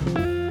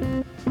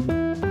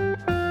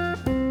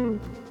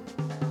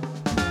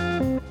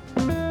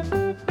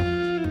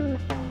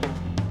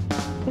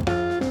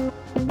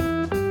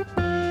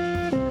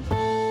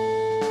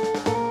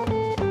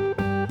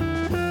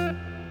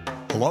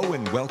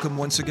welcome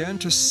once again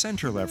to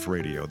Center Left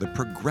Radio, the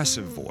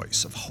progressive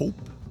voice of hope,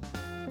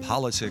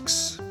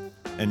 politics,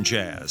 and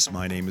jazz.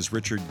 My name is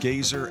Richard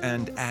Gazer,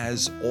 and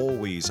as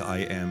always, I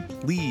am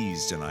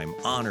pleased and I'm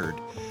honored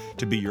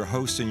to be your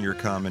host and your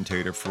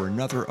commentator for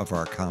another of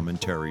our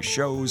commentary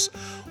shows,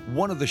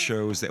 one of the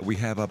shows that we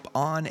have up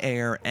on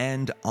air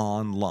and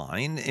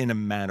online, in a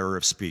manner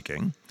of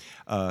speaking,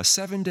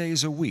 7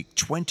 days a week,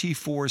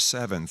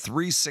 24/7,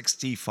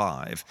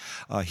 365,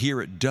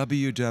 here at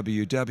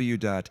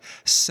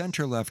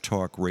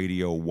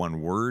www.centerlefttalkradio,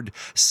 one word,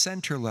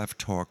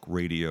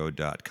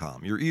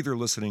 centerlefttalkradio.com. You're either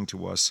listening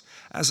to us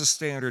as a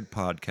standard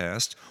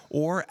podcast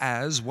or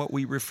as what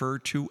we refer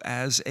to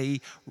as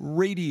a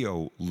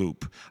radio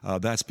loop.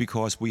 That's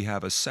because we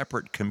have a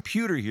separate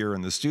computer here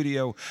in the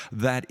studio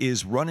that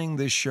is running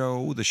this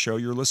show, the show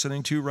you're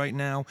listening to right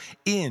now,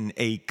 in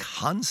a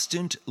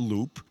constant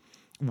loop,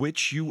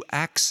 which you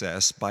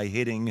access by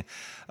hitting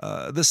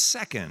the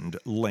second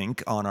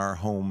link on our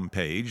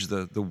homepage,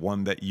 the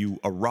one that you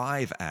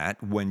arrive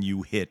at when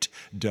you hit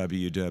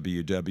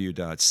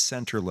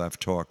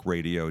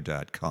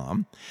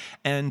www.centerlefttalkradio.com.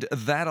 And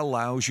that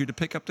allows you to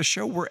pick up the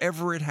show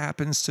wherever it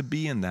happens to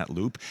be in that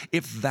loop,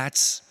 if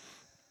that's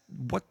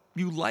what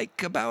you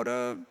like about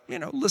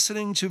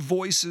listening to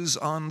voices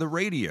on the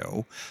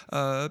radio.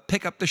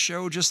 Pick up the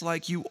show just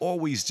like you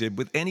always did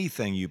with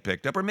anything you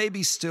picked up, or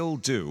maybe still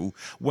do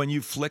when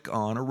you flick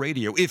on a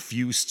radio, if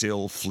you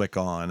still flick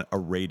on a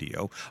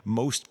radio.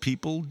 Most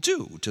people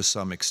do to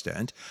some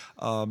extent.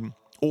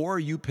 Or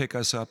you pick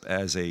us up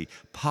as a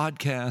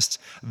podcast.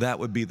 That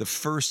would be the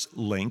first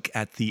link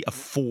at the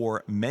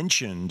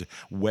aforementioned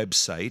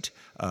website,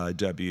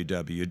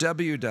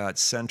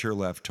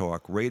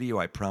 www.centerlefttalkradio.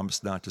 I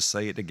promise not to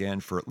say it again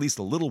for at least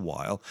a little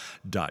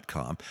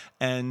while.com.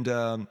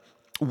 And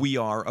we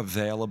are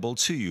available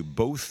to you.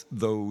 Both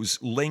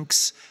those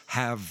links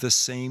have the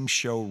same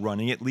show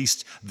running. At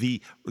least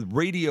the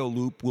radio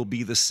loop will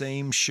be the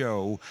same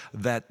show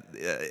that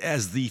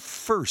as the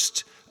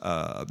first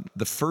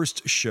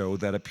show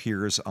that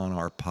appears on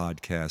our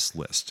podcast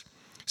list.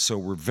 So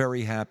we're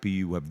very happy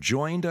you have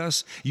joined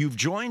us. You've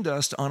joined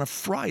us on a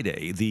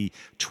Friday, the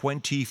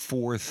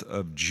 24th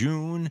of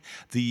June,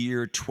 the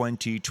year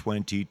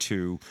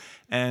 2022.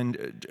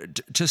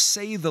 And to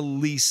say the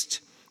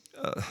least,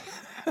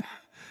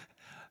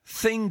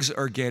 things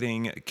are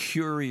getting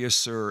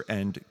curiouser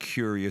and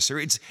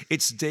curiouser.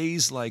 It's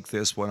days like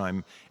this when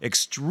I'm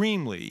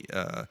extremely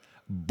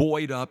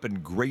buoyed up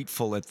and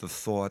grateful at the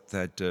thought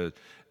that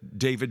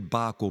David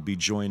Bach will be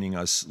joining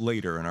us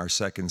later in our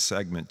second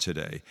segment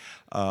today.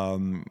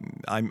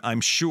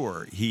 I'm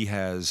sure he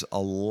has a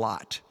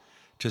lot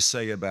to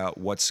say about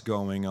what's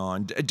going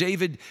on.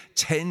 David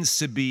tends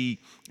to be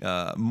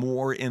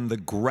more in the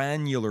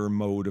granular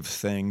mode of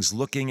things,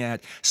 looking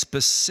at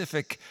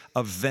specific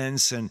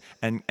events and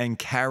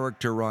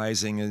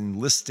characterizing and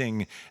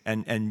listing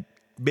and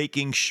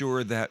making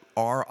sure that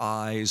our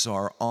eyes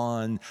are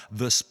on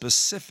the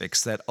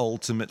specifics that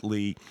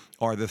ultimately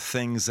are the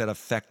things that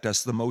affect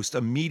us the most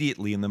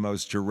immediately and the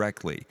most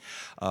directly.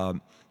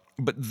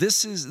 But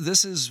this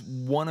is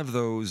one of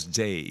those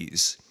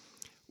days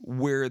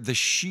where the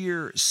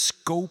sheer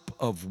scope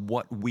of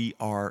what we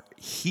are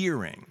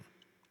hearing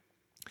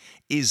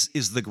is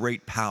the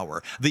great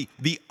power.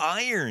 The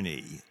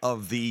irony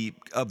of the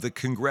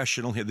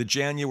congressional, the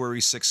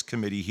January 6th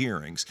committee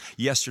hearings.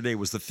 Yesterday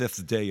was the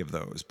fifth day of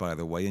those, by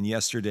the way, and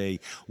yesterday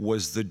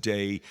was the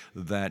day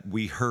that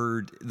we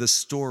heard the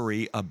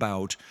story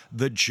about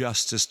the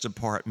Justice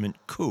Department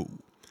coup.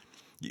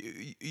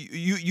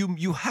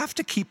 You have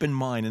to keep in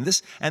mind, and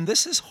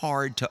this is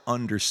hard to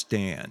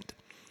understand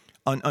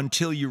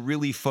until you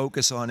really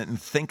focus on it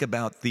and think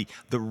about the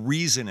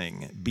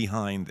reasoning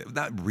behind it.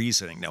 Not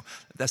reasoning, no,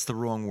 that's the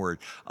wrong word.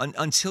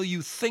 Until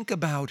you think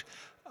about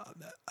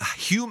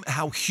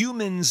how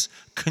humans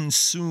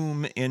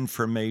consume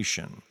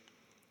information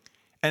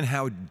and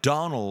how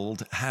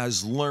Donald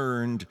has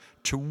learned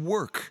to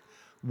work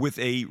with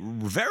a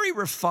very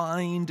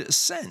refined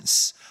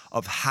sense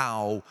of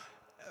how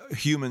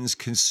humans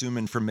consume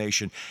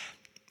information.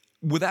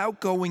 Without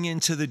going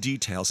into the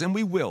details, and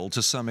we will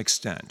to some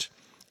extent,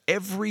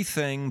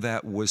 everything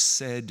that was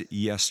said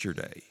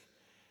yesterday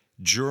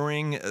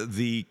during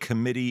the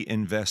committee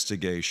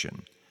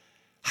investigation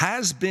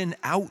has been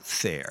out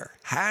there,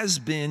 has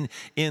been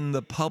in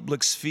the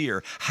public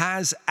sphere,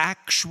 has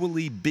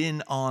actually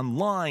been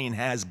online,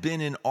 has been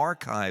in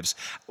archives.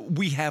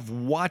 We have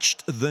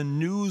watched the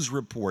news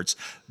reports.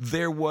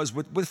 There was,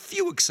 with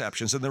few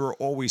exceptions, and there are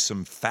always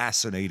some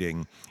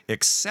fascinating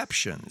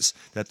exceptions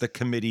that the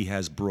committee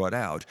has brought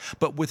out,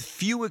 but with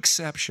few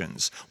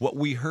exceptions, what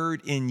we heard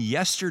in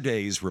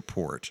yesterday's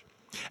report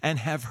and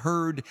have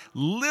heard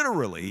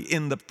literally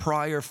in the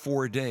prior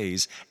 4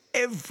 days,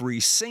 every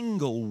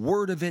single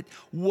word of it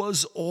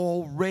was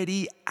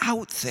already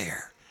out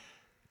there.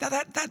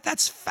 Now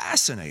that's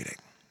fascinating.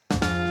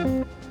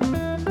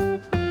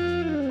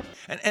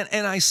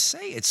 And I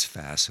say it's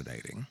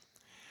fascinating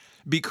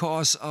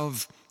because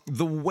of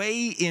the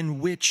way in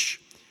which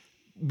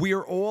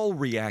we're all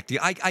reacting.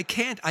 I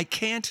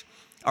can't,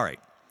 all right,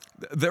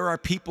 There are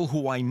people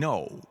who I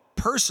know,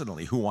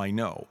 personally who I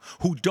know,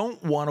 who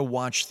don't want to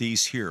watch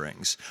these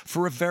hearings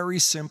for a very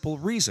simple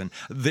reason.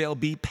 They'll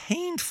be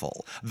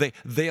painful.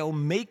 They'll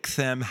make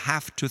them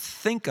have to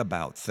think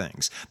about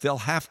things. They'll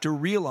have to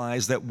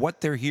realize that what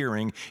they're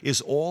hearing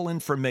is all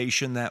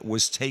information that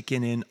was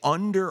taken in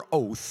under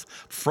oath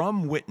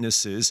from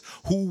witnesses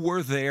who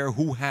were there,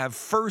 who have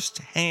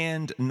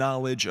firsthand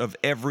knowledge of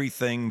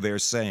everything they're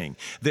saying.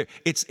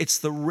 It's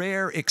the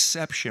rare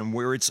exception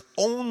where it's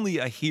only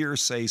a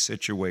hearsay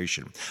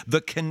situation.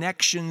 The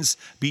connections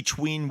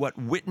between what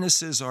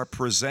witnesses are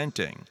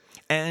presenting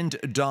and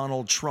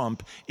Donald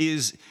Trump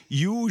is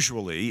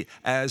usually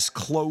as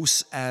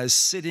close as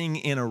sitting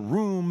in a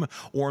room,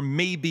 or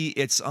maybe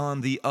it's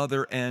on the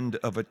other end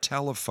of a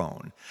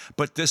telephone.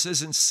 But this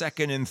isn't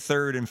second and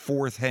third and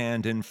fourth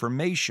hand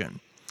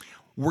information.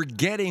 We're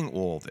getting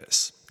all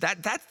this.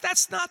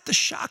 That's not the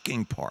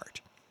shocking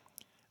part.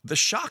 The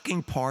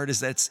shocking part is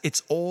that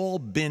it's all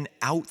been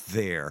out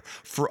there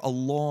for a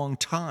long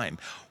time.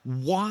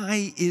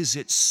 Why is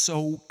it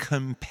so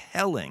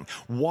compelling?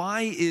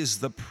 Why is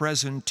the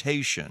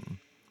presentation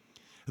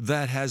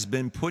that has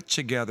been put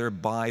together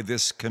by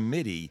this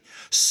committee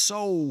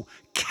so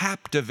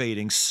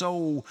captivating,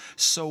 so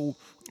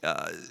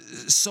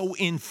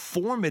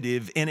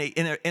informative in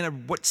a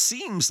what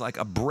seems like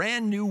a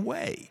brand new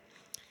way?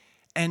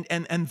 And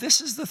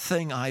this is the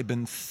thing I've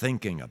been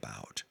thinking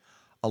about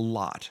a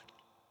lot.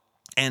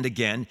 And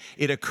again,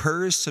 it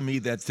occurs to me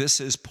that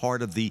this is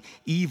part of the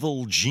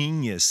evil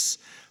genius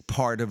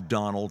part of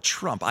Donald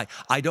Trump.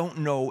 I don't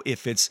know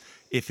if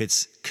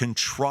it's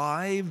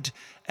contrived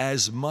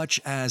as much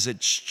as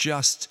it's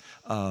just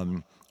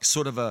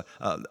sort of a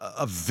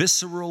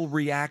visceral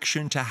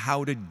reaction to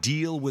how to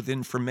deal with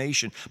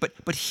information.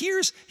 But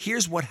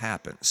here's what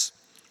happens.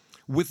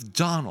 With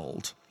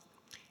Donald,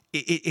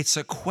 it's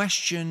a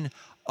question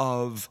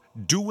of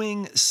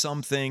doing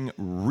something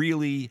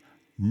really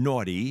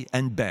naughty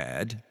and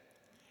bad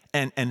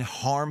and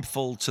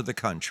harmful to the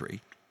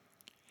country.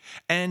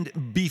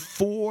 And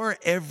before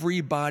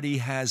everybody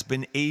has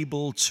been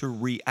able to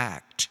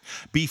react,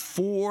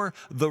 before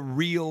the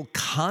real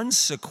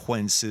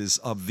consequences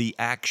of the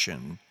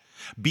action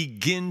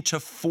begin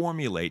to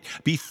formulate,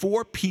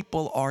 before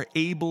people are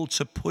able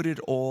to put it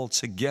all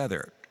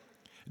together,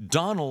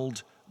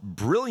 Donald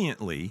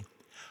brilliantly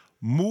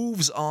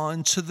moves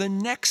on to the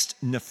next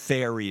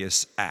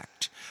nefarious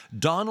act.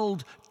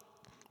 Donald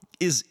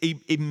is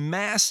a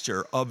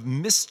master of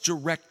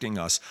misdirecting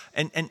us,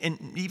 and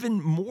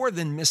even more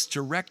than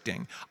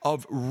misdirecting,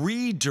 of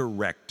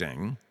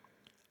redirecting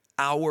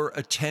our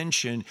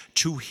attention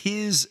to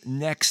his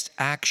next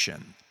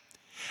action.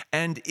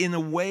 And in a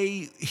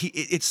way,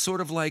 it's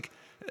sort of like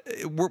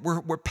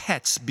we're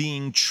pets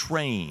being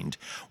trained.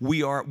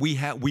 We were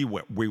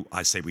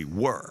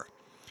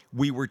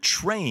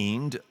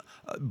trained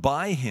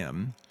by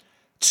him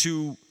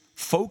to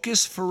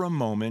focus for a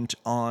moment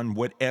on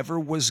whatever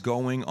was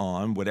going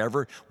on,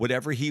 whatever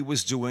he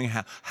was doing,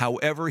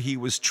 however he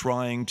was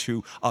trying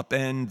to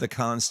upend the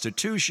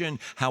Constitution,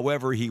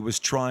 however he was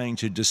trying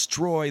to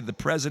destroy the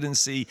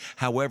presidency,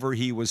 however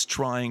he was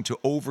trying to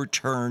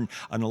overturn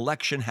an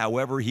election,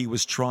 however he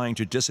was trying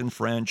to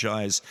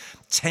disenfranchise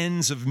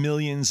tens of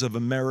millions of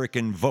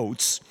American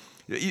votes.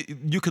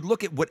 You could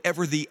look at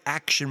whatever the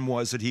action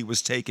was that he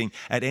was taking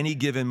at any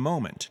given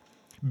moment,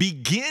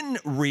 begin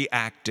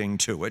reacting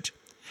to it,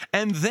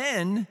 and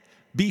then,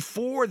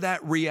 before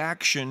that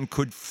reaction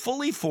could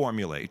fully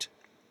formulate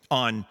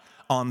on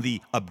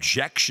the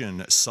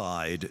objection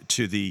side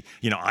to the,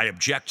 I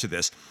object to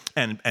this,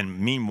 and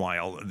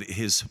meanwhile,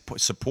 his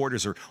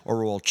supporters are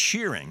all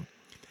cheering,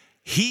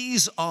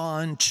 he's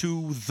on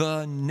to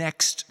the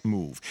next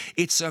move.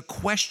 It's a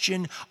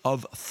question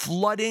of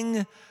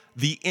flooding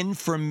the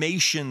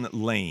information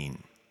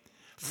lane,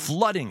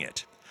 flooding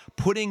it,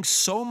 putting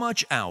so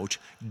much out,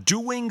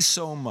 doing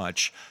so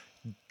much,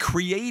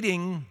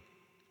 creating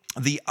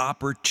the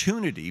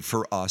opportunity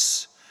for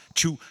us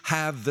to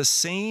have the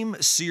same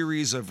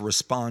series of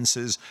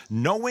responses,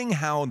 knowing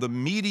how the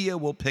media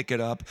will pick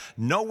it up,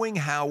 knowing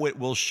how it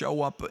will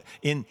show up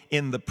in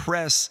the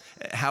press,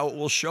 how it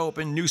will show up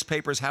in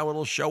newspapers, how it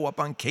will show up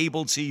on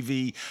cable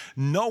TV,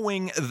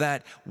 knowing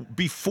that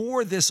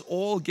before this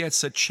all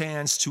gets a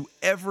chance to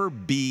ever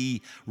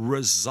be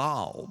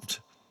resolved,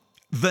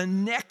 the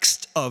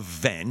next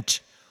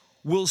event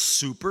will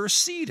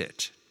supersede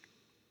it.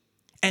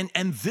 And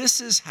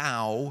this is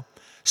how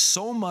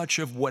so much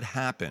of what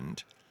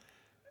happened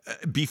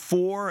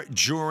before,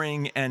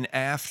 during, and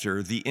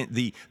after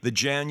the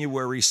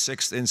January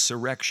 6th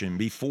insurrection,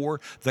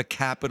 before the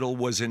Capitol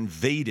was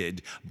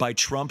invaded by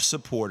Trump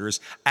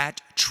supporters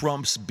at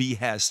Trump's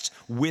behest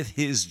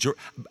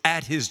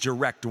at his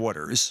direct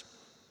orders,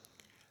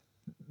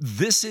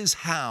 this is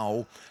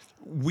how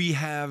we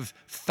have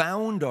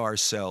found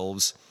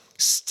ourselves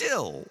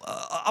still,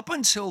 up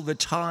until the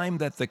time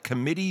that the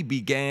committee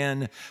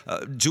began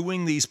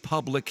doing these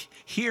public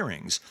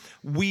hearings,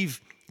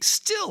 we've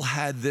still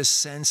had this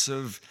sense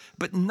of,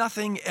 but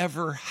nothing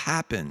ever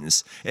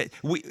happens.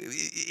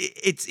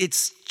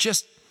 It's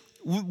just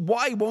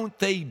Why won't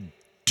they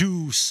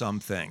do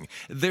something?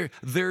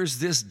 There's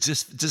this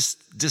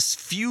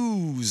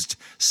diffused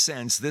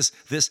sense, this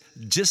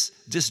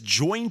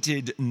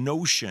disjointed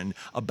notion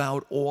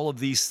about all of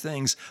these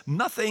things.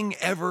 Nothing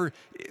ever.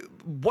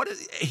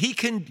 He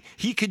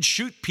could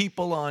shoot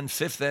people on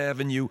Fifth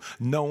Avenue,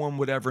 no one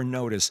would ever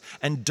notice.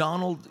 And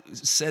Donald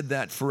said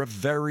that for a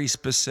very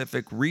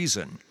specific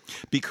reason,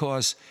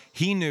 because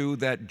he knew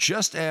that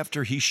just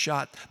after he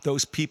shot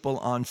those people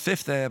on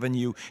Fifth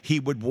Avenue, he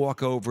would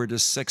walk over to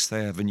Sixth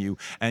Avenue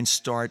and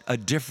start a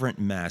different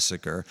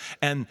massacre,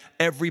 and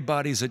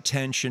everybody's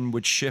attention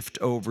would shift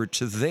over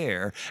to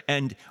there.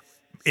 And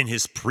in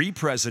his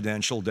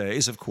pre-presidential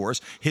days, of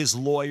course, his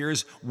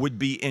lawyers would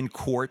be in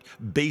court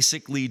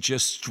basically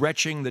just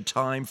stretching the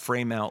time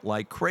frame out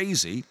like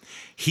crazy.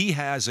 He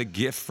has a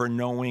gift for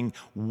knowing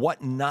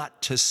what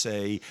not to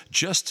say,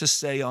 just to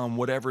stay on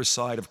whatever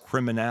side of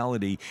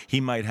criminality he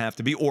might have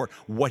to be, or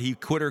what he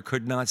could or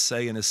could not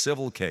say in a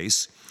civil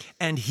case.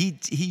 And he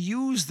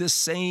used the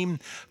same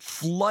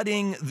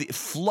flooding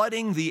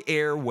the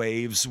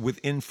airwaves with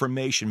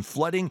information,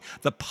 flooding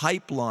the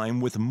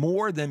pipeline with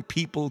more than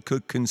people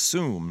could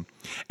consume,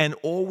 and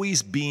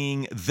always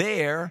being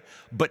there,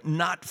 but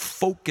not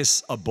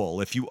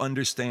focusable, if you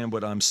understand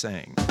what I'm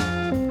saying.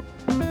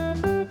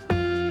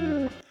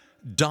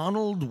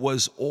 Donald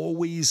was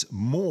always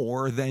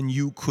more than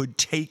you could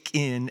take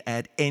in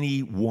at any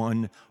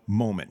one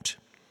moment.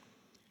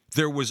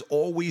 There was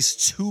always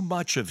too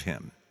much of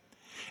him.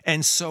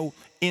 And so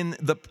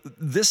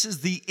this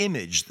is the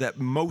image that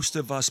most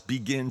of us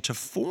begin to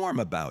form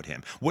about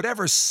him.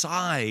 Whatever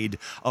side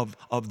of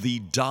the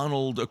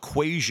Donald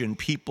equation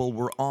people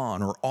were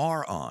on or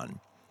are on,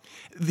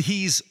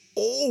 he's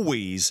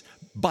always,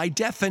 by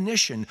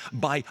definition,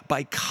 by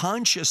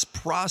conscious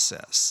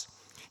process,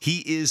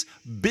 he is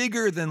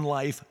bigger than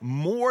life,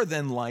 more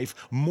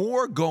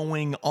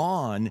going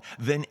on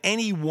than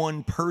any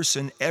one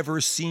person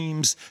ever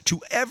seems to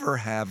ever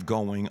have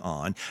going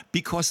on,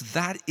 because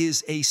that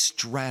is a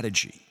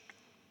strategy.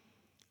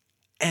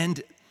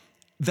 And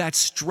that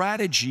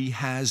strategy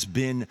has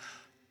been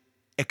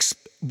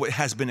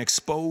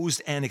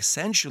exposed, and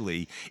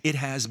essentially it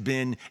has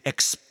been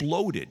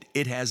exploded,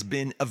 it has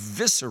been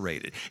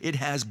eviscerated, it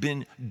has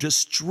been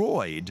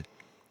destroyed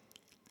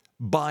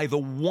by the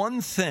one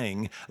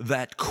thing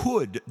that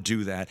could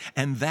do that,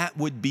 and that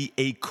would be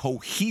a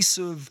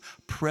cohesive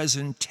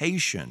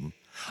presentation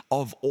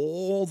of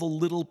all the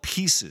little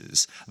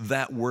pieces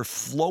that were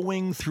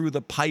flowing through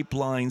the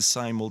pipeline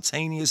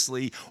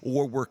simultaneously,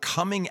 or were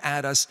coming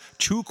at us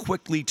too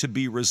quickly to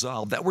be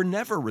resolved, that were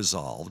never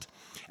resolved.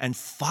 And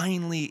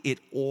finally, it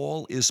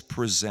all is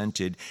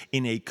presented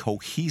in a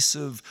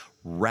cohesive,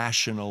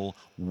 rational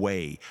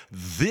way.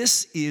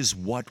 This is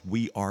what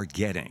we are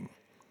getting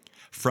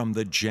from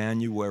the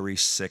January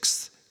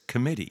 6th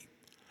committee,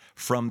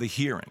 from the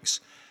hearings.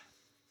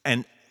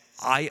 And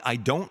I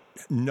don't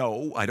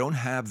know, I don't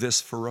have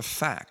this for a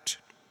fact,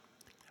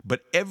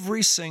 but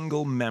every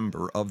single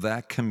member of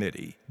that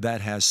committee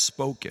that has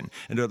spoken,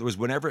 in other words,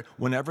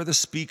 whenever the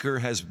speaker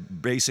has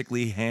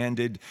basically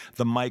handed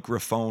the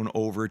microphone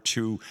over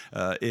to,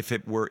 if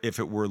it were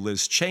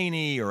Liz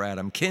Cheney or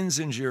Adam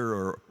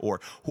Kinzinger or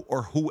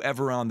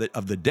whoever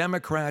of the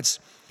Democrats,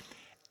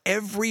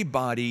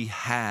 everybody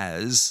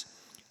has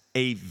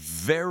a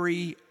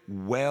very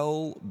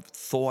well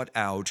thought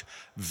out,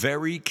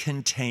 very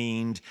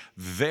contained,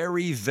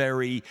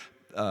 very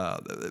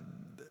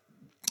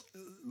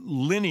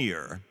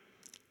linear,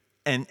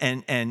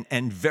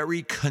 and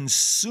very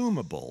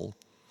consumable,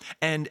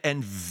 and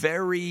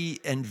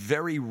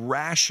very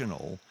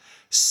rational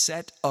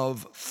set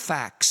of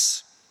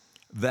facts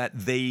that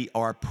they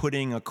are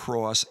putting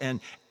across. And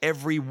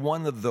every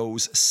one of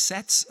those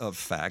sets of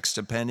facts,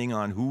 depending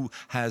on who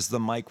has the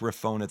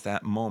microphone at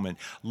that moment,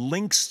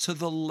 links to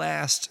the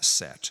last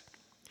set.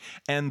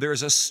 And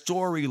there's a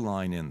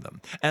storyline in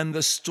them. And the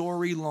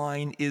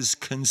storyline is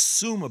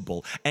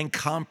consumable and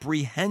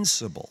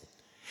comprehensible.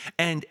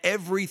 And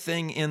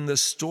everything in the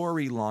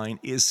storyline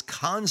is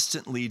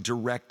constantly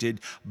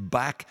directed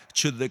back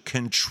to the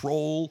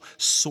control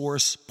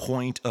source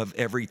point of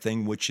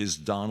everything, which is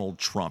Donald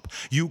Trump.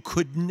 You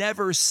could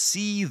never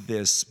see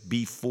this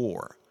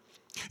before.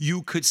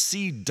 You could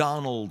see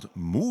Donald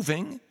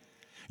moving.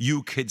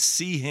 You could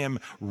see him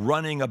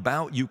running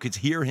about. You could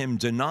hear him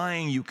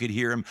denying. You could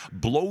hear him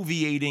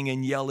bloviating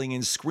and yelling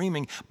and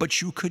screaming.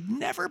 But you could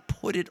never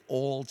put it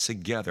all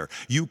together.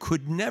 You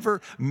could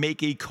never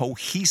make a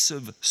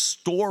cohesive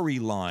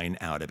storyline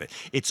out of it.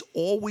 It's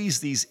always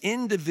these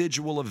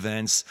individual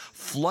events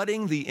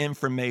flooding the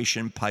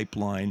information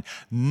pipeline,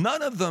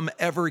 none of them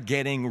ever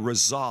getting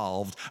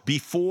resolved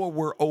before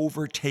we're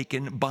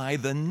overtaken by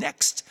the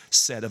next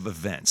set of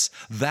events.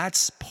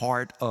 That's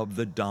part of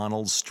the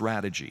Donald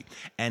strategy.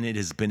 And it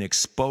has been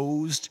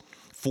exposed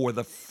for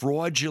the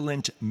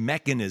fraudulent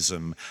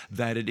mechanism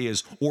that it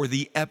is, or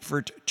the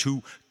effort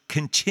to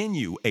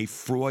continue a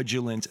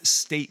fraudulent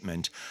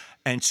statement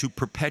and to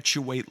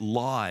perpetuate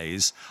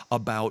lies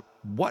about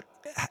what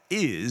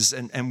is,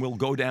 and will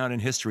go down in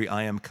history,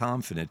 I am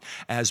confident,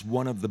 as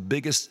one of the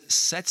biggest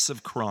sets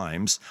of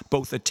crimes,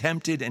 both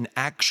attempted and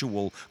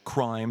actual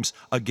crimes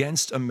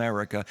against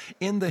America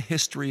in the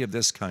history of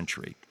this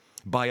country,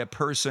 by a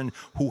person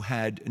who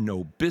had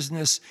no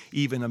business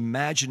even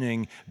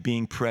imagining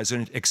being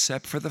president,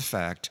 except for the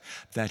fact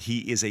that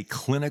he is a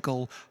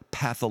clinical,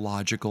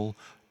 pathological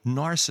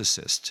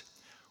narcissist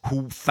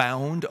who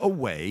found a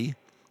way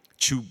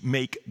to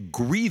make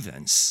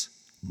grievance,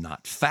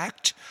 not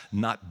fact,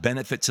 not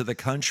benefit to the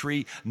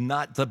country,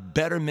 not the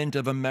betterment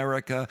of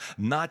America,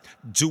 not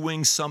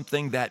doing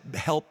something that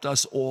helped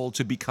us all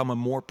to become a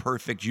more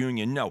perfect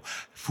union. No,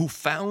 who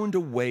found a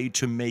way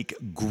to make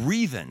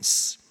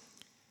grievance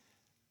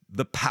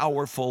the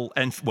powerful,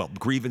 and, well,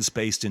 grievance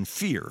based in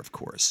fear, of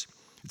course.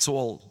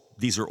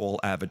 These are all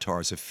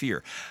avatars of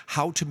fear.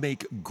 How to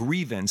make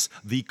grievance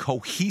the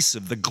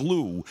cohesive, the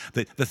glue,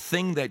 the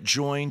thing that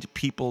joined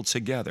people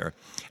together,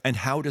 and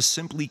how to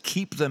simply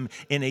keep them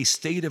in a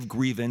state of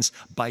grievance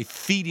by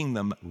feeding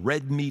them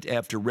red meat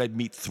after red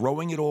meat,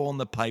 throwing it all in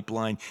the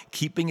pipeline,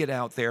 keeping it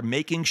out there,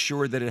 making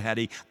sure that it had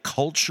a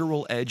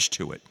cultural edge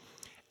to it.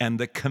 And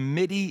the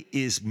committee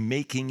is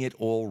making it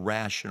all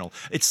rational.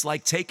 It's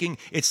like taking,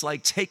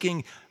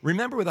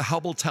 remember with the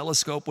Hubble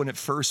telescope when it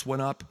first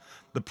went up,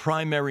 the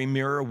primary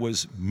mirror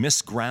was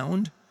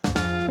misground?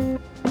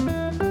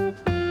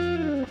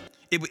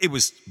 It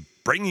was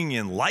bringing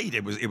in light,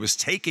 it was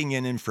taking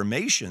in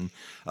information,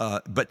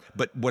 but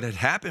what had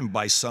happened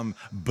by some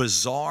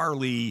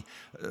bizarrely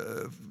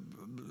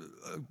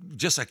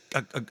just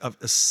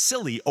a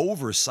silly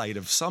oversight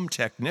of some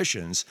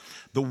technicians,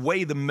 the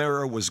way the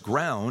mirror was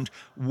ground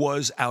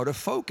was out of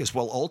focus.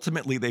 Well,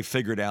 ultimately they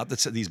figured out,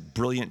 these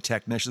brilliant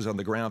technicians on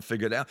the ground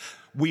figured out,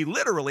 we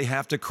literally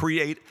have to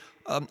create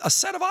a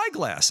set of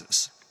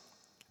eyeglasses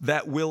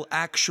that will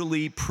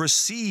actually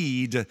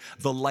precede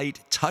the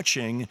light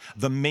touching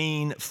the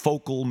main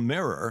focal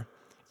mirror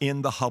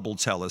in the Hubble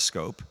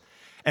telescope.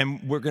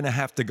 And we're going to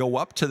have to go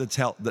up to the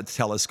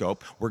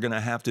telescope. We're going to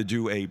have to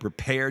do a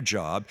repair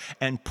job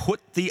and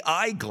put the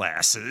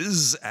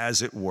eyeglasses,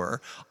 as it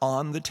were,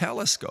 on the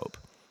telescope.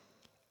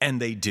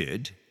 And they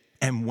did.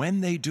 And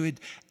when they did,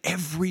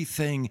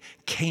 everything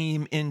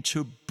came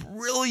into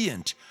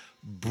brilliant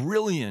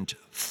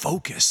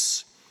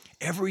focus.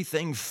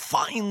 Everything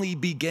finally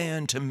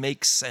began to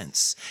make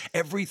sense.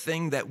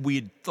 Everything that we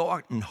had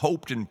thought and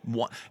hoped and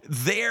wanted,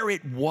 there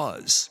it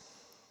was.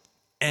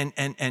 And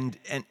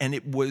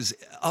it was,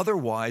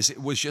 otherwise,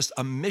 it was just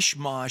a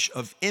mishmash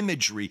of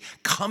imagery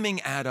coming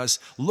at us,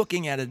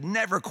 looking at it,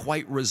 never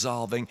quite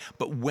resolving,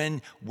 but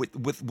when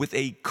with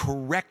a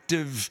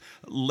corrective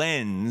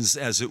lens,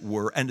 as it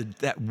were, and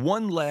that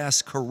one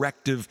last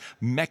corrective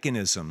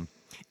mechanism,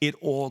 it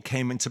all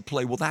came into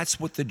play. Well, that's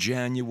what the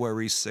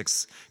January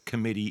 6th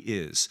committee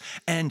is.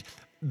 And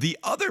the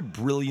other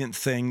brilliant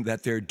thing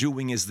that they're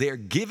doing is they're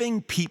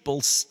giving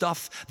people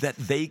stuff that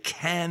they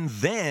can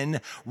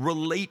then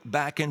relate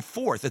back and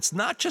forth. It's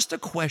not just a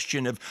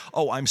question of,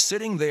 oh, I'm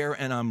sitting there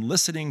and I'm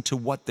listening to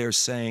what they're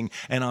saying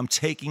and I'm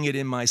taking it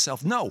in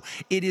myself. No,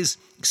 it is,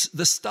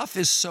 the stuff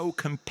is so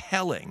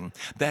compelling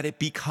that it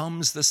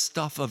becomes the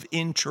stuff of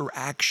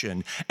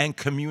interaction and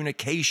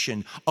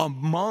communication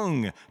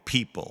among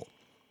people.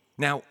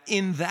 Now,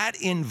 in that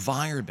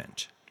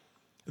environment,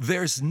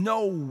 there's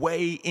no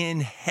way in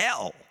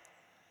hell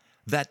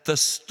that the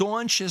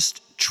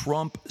staunchest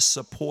Trump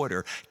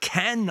supporter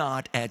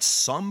cannot at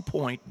some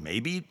point,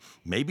 maybe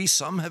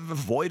some have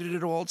avoided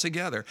it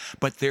altogether,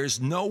 but there's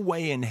no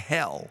way in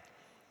hell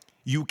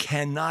you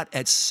cannot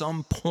at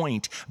some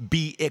point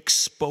be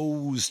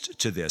exposed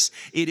to this.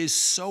 It is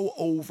so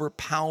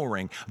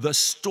overpowering. The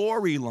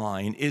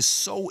storyline is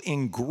so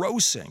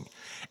engrossing.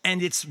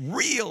 And it's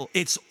real.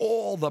 It's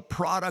all the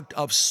product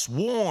of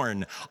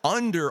sworn,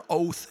 under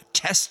oath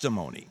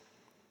testimony.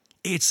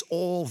 It's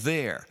all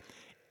there.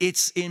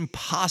 It's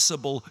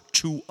impossible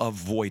to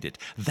avoid it.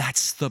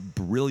 That's the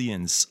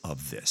brilliance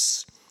of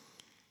this.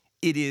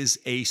 It is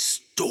a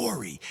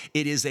story.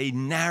 It is a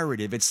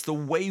narrative. It's the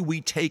way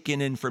we take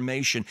in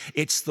information.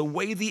 It's the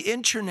way the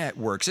internet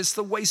works. It's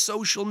the way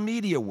social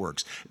media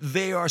works.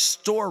 They are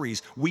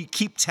stories. We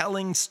keep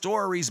telling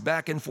stories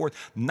back and forth.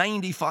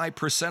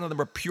 95% of them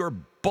are pure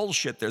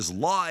bullshit. There's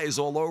lies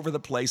all over the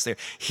place there.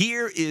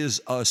 Here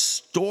is a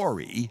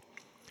story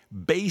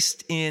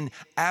based in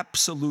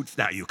absolute.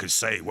 Now you could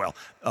say, well,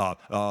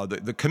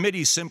 the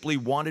committee simply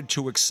wanted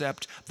to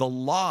accept the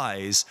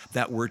lies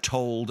that were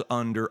told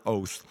under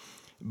oath.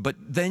 But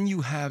then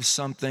you have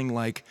something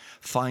like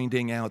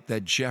finding out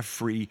that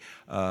Jeffrey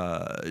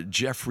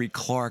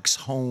Clark's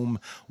home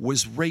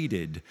was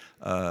raided.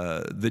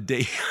 The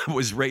day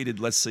was raided.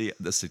 Let's see.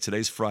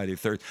 Today's Friday,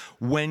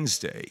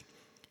 Wednesday.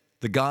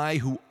 The guy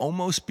who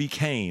almost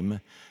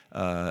became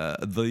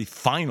the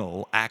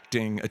final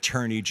acting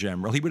attorney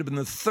general. He would have been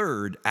the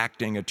third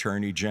acting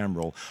attorney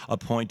general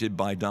appointed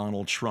by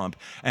Donald Trump,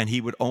 and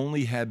he would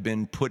only have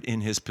been put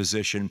in his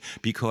position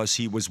because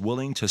he was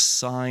willing to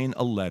sign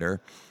a letter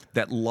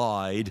that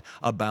lied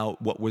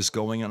about what was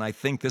going on. I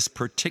think this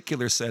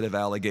particular set of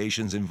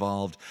allegations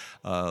involved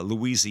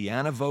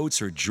Louisiana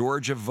votes or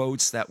Georgia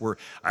votes that were,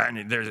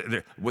 and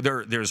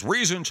there's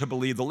reason to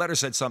believe, the letter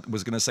said something,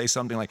 was going to say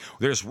something like,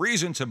 there's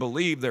reason to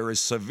believe there is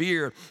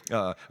severe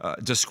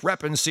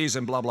discrepancies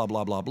and blah, blah,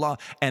 blah, blah, blah,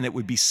 and it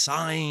would be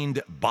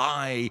signed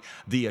by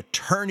the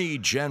Attorney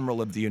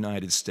General of the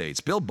United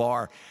States. Bill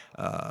Barr,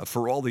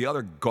 for all the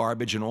other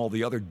garbage and all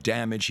the other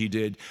damage he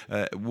did,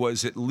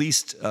 was at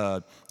least,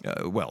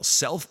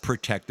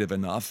 self-protective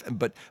enough,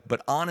 but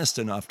honest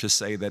enough to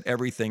say that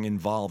everything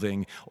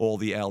involving all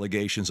the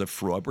allegations of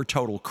fraud were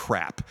total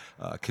crap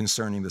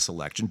concerning this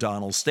election.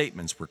 Donald's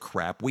statements were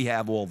crap. We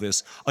have all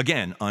this,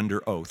 again,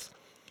 under oath.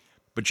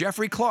 But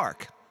Jeffrey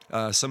Clark,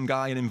 some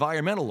guy, an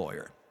environmental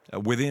lawyer,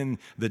 within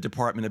the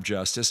Department of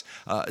Justice.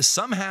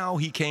 Somehow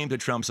he came to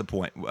Trump's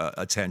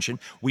attention.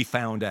 We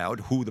found out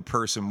who the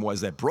person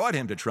was that brought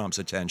him to Trump's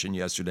attention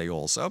yesterday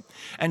also.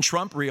 And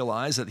Trump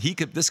realized that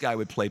this guy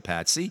would play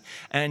patsy,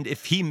 and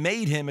if he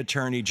made him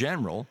Attorney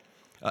General,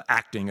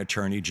 acting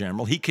Attorney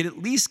General, he could at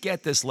least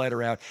get this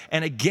letter out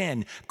and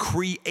again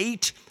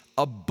create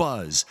a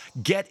buzz,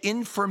 get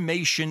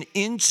information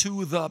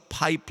into the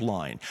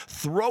pipeline,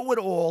 throw it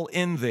all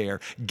in there,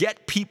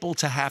 get people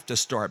to have to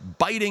start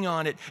biting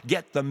on it,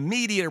 get the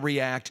media to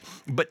react,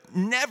 but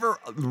never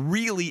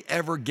really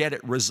ever get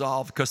it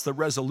resolved, because the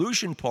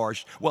resolution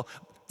part, well,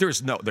 there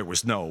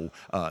was no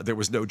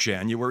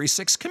January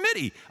 6th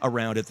committee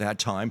around at that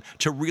time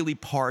to really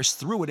parse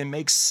through it and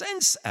make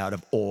sense out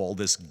of all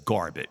this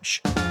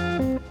garbage.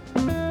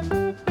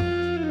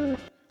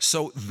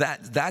 So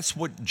that's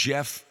what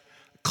Jeff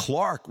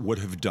Clark would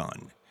have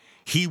done.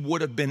 He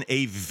would have been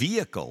a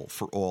vehicle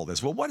for all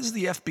this. Well, what does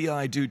the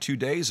FBI do 2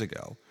 days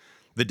ago,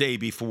 the day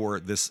before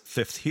this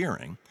fifth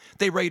hearing?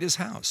 They raid his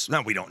house.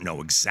 Now, we don't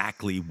know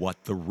exactly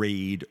what the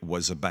raid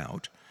was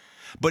about,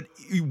 but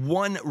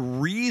one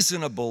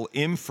reasonable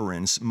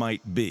inference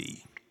might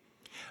be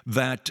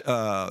that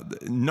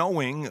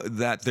knowing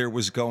that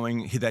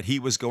that he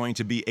was going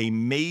to be a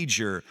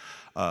major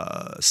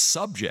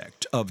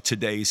subject of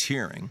today's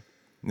hearing,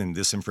 and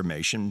this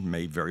information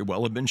may very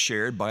well have been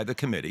shared by the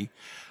committee,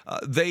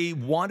 they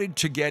wanted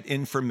to get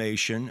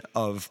information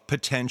of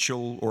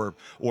potential,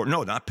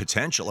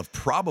 of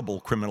probable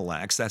criminal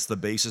acts. That's the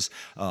basis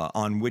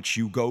on which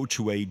you go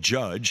to a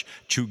judge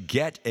to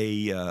get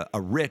a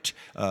writ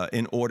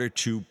in order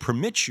to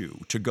permit you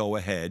to go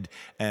ahead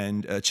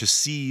and to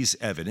seize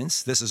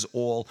evidence. This is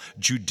all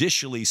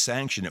judicially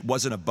sanctioned. It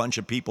wasn't a bunch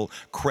of people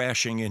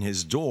crashing in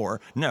his door.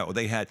 No,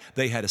 they had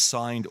a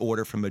signed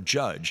order from a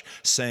judge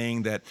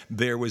saying that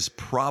there was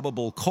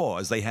probable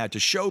cause. They had to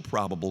show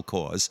probable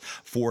cause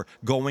for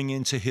going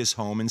into his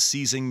home and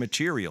seizing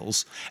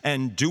materials,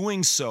 and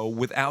doing so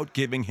without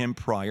giving him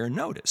prior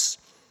notice.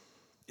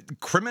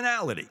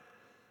 Criminality.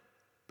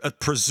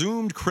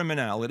 Presumed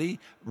criminality,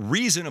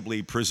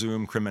 reasonably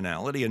presumed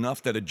criminality,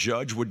 enough that a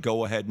judge would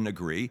go ahead and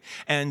agree,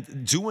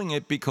 and doing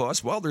it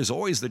because, well, there's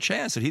always the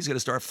chance that he's going to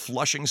start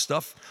flushing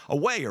stuff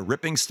away or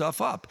ripping stuff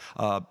up,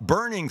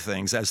 burning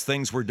things as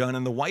things were done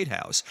in the White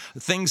House,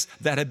 things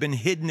that have been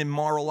hidden in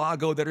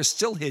Mar-a-Lago that are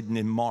still hidden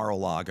in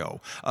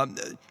Mar-a-Lago,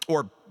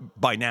 or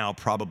by now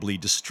probably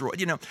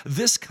destroyed,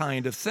 this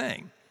kind of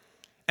thing.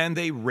 And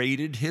they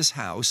raided his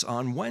house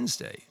on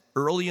Wednesday.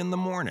 Early in the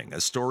morning.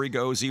 As story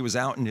goes, he was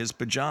out in his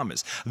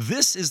pajamas.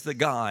 This is the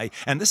guy,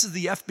 and this is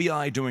the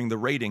FBI doing the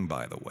raiding,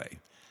 by the way.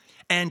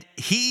 And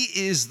he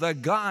is the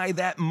guy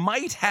that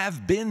might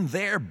have been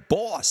their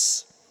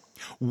boss,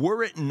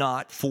 were it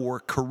not for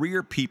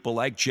career people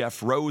like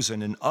Jeff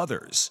Rosen and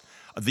others,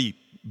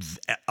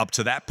 up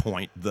to that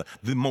point, the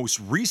most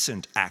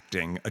recent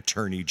acting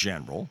Attorney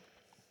General,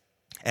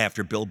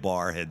 after Bill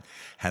Barr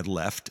had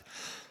left,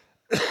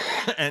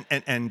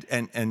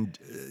 and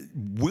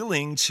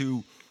willing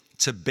to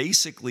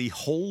basically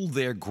hold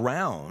their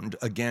ground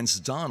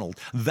against Donald.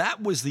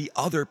 That was the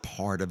other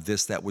part of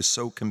this that was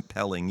so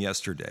compelling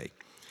yesterday.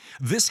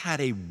 This had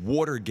a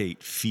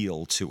Watergate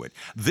feel to it.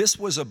 This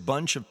was a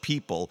bunch of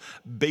people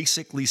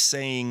basically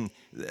saying,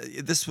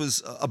 to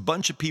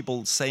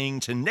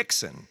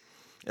Nixon,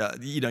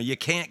 you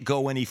can't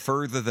go any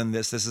further than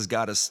this. This has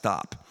got to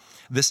stop.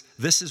 This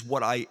is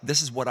what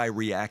I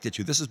reacted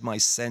to. This is my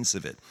sense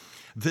of it.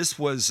 This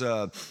was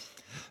who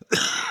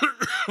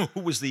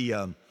was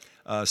the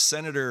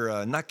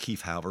Senator, not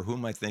Kefauver, who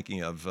am I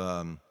thinking of?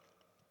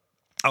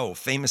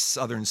 Famous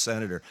Southern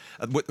senator,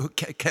 who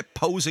kept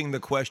posing the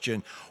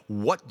question,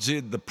 what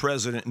did the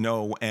president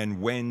know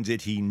and when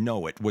did he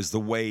know it? Was the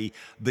way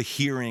the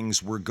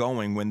hearings were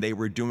going when they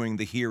were doing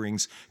the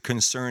hearings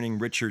concerning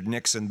Richard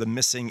Nixon, the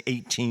missing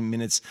 18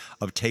 minutes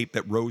of tape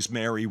that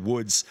Rosemary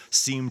Woods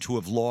seemed to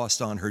have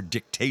lost on her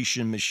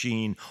dictation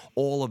machine,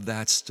 all of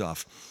that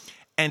stuff.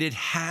 And it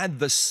had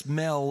the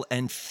smell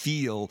and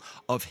feel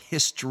of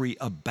history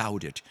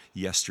about it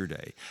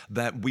yesterday,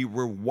 that we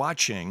were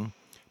watching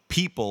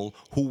people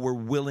who were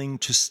willing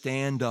to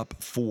stand up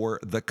for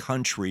the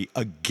country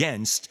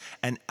against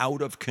an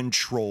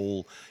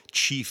out-of-control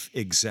chief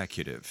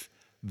executive.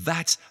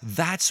 That's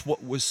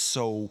what was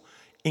so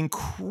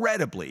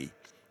incredibly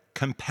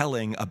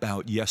compelling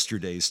about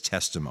yesterday's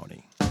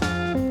testimony.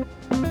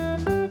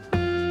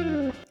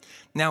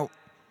 Now,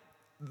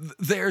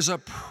 there's a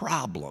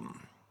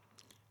problem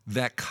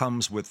that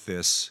comes with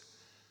this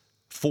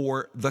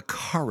for the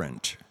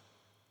current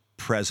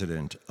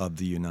president of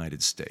the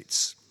United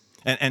States.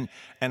 And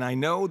I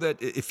know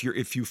that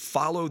if you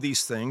follow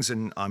these things,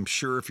 and I'm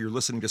sure if you're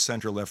listening to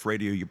Center Left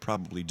Radio, you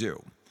probably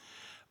do.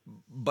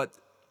 But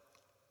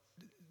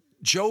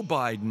Joe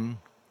Biden,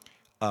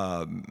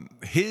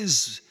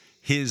 his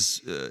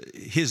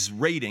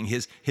rating,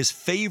 his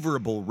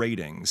favorable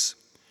ratings,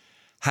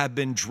 have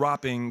been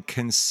dropping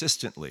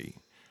consistently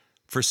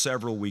for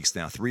several weeks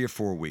now, 3 or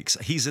 4 weeks.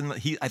 I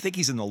think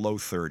he's in the low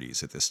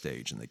 30s at this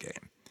stage in the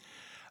game.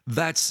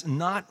 That's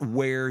not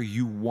where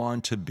you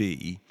want to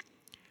be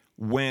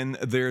when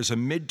there's a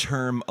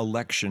midterm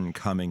election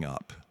coming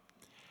up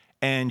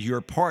and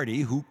your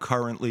party, who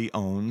currently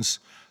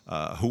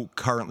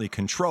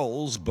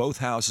controls both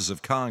houses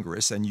of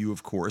Congress, and you,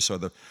 of course, are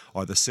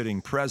the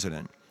sitting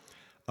president,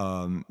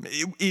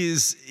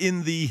 is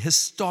in the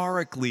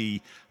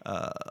historically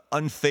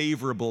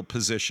unfavorable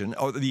position,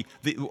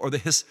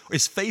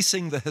 is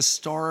facing the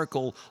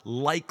historical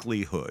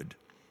likelihood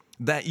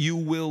that you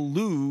will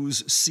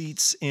lose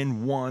seats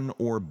in one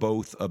or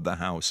both of the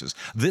houses.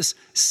 This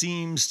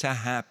seems to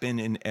happen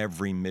in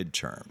every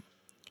midterm,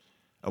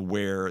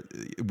 where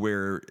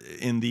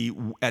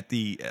at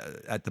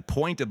the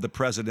point of the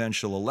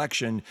presidential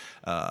election,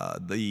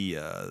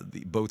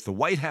 both the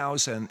White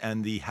House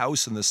and the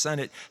House and the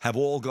Senate have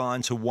all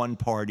gone to one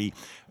party.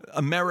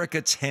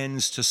 America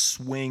tends to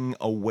swing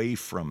away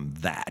from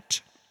that.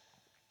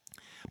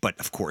 But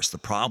of course, the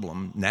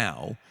problem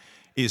now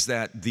is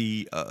that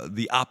the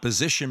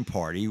opposition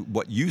party,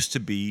 what used to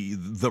be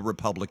the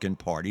Republican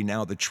Party,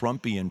 now the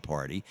Trumpian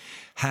Party,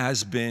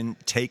 has been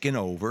taken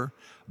over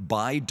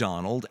by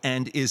Donald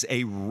and is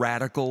a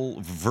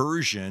radical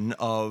version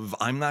of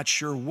I'm not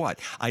sure what.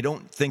 I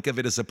don't think of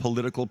it as a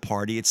political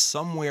party. It's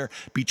somewhere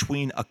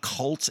between a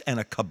cult and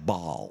a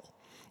cabal.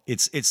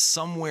 It's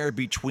somewhere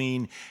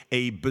between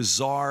a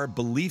bizarre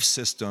belief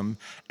system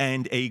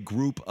and a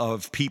group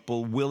of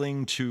people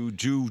willing to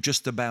do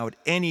just about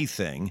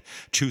anything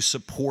to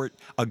support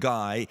a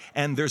guy.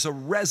 And there's a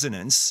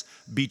resonance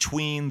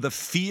between the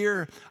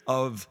fear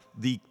of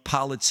the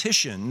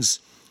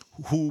politicians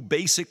who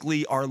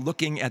basically are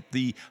looking at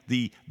the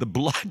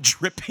blood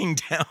dripping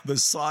down the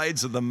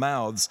sides of the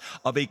mouths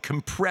of a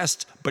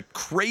compressed but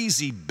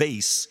crazy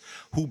base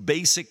who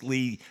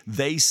basically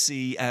they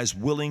see as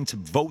willing to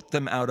vote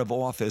them out of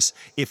office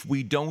if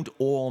we don't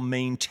all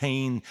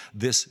maintain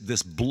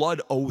this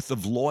blood oath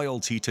of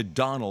loyalty to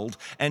Donald.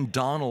 And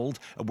Donald,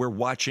 we're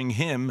watching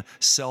him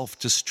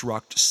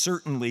self-destruct,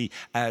 certainly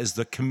as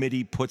the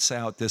committee puts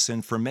out this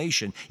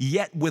information.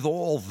 Yet with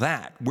all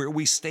that, where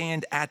we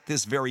stand at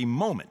this very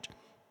moment,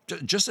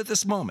 just at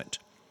this moment,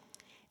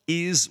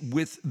 is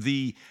with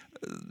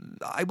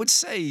I would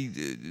say,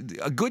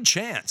 a good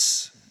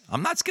chance.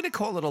 I'm not going to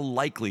call it a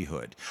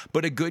likelihood,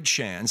 but a good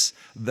chance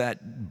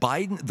that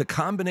Biden, the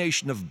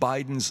combination of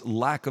Biden's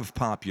lack of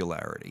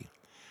popularity,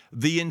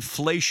 the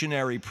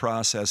inflationary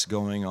process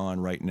going on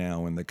right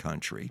now in the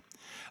country,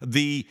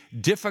 the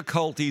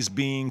difficulties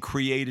being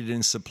created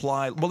in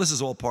supply. Well, this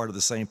is all part of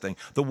the same thing.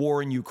 The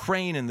war in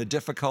Ukraine and the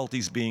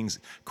difficulties being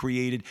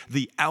created,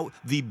 the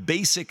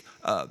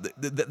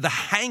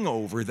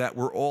hangover that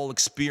we're all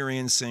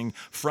experiencing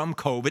from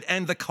COVID,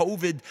 and the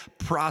COVID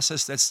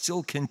process that's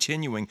still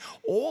continuing.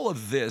 All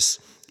of this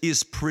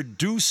is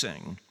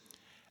producing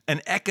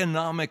an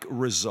economic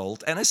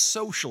result and a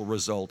social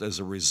result as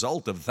a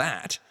result of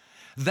that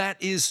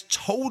is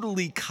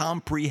totally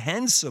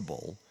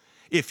comprehensible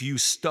if you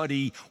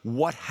study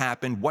what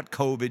happened, what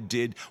COVID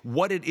did,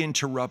 what it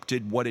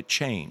interrupted, what it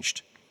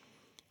changed.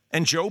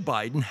 And Joe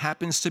Biden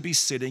happens to be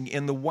sitting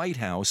in the White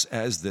House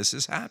as this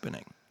is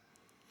happening.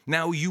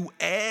 Now you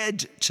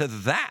add to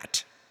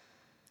that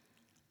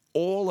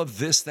all of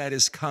this that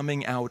is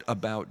coming out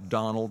about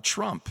Donald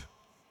Trump.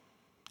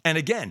 And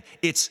again,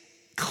 it's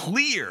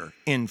clear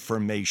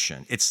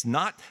information. It's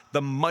not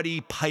the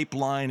muddy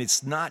pipeline.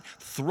 It's not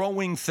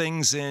throwing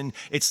things in.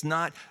 It's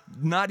not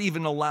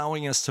even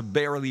allowing us to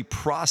barely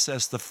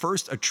process the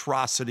first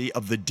atrocity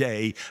of the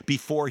day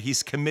before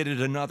he's committed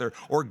another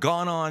or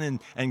gone on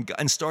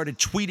and started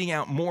tweeting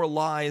out more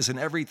lies and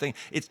everything.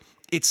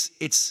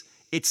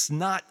 It's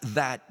not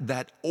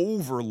that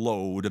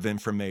overload of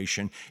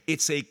information.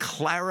 It's a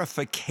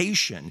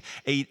clarification,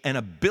 an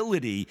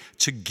ability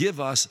to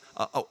give us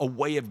a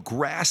way of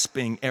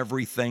grasping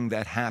everything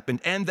that happened,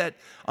 and that,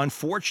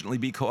 unfortunately,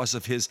 because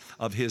of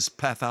his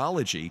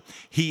pathology,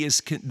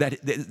 that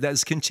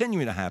is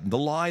continuing to happen. The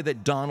lie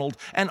that Donald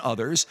and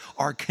others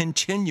are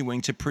continuing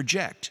to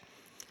project.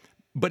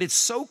 But it's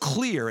so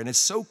clear and it's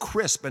so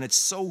crisp and it's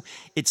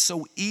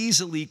so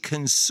easily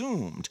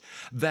consumed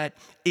that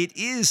it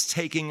is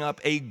taking up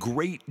a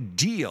great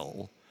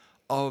deal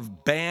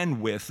of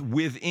bandwidth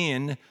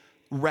within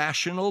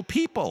rational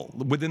people,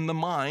 within the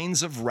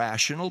minds of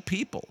rational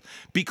people,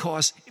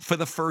 because for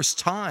the first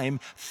time,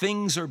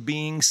 things are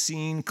being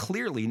seen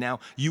clearly. Now,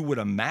 you would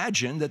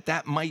imagine that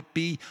that might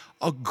be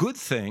a good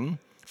thing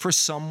for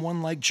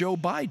someone like Joe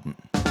Biden.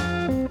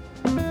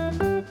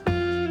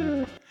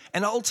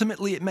 And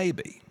ultimately, it may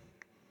be.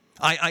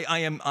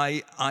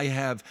 I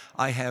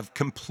have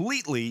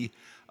completely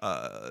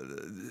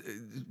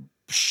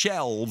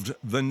shelved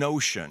the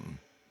notion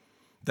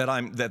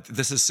that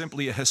this is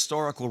simply a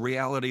historical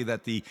reality,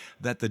 that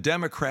the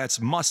Democrats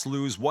must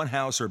lose one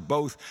house or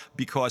both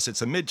because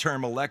it's a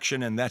midterm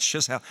election and that's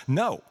just how.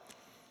 No,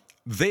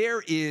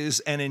 there is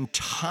an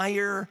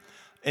entire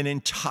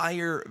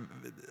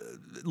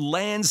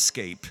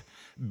landscape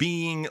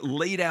being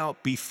laid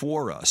out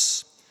before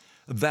us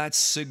that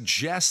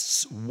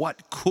suggests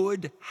what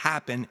could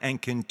happen and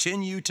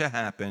continue to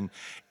happen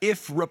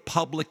if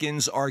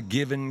Republicans are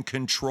given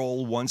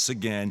control once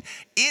again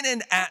in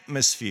an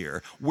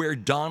atmosphere where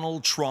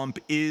Donald Trump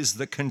is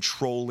the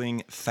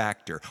controlling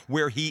factor,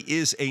 where he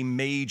is a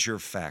major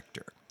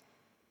factor.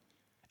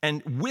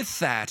 And with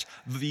that,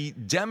 the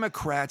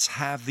Democrats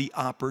have the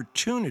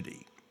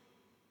opportunity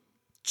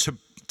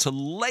to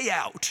lay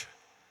out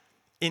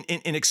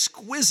in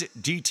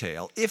exquisite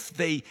detail, if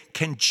they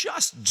can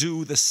just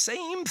do the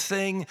same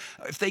thing,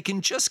 if they can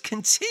just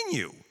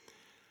continue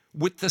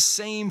with the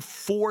same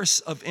force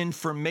of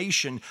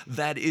information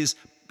that is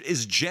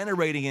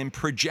generating and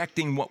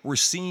projecting what we're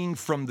seeing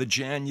from the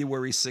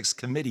January 6th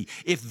committee.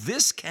 If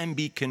this can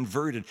be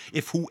converted,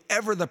 if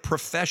whoever the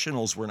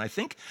professionals were, and I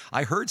think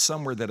I heard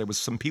somewhere that it was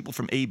some people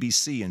from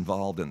ABC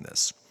involved in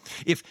this,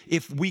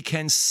 if we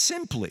can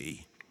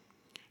simply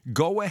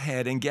go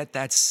ahead and get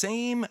that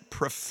same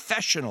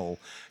professional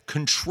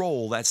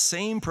control, that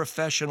same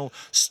professional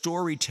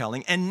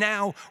storytelling, and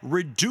now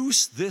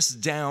reduce this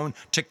down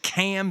to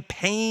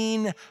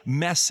campaign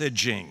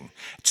messaging,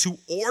 to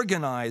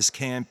organize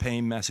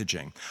campaign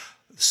messaging,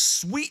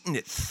 sweeten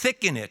it,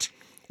 thicken it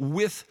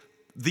with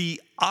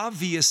the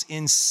obvious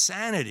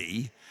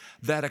insanity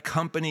that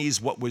accompanies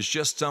what was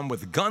just done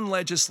with gun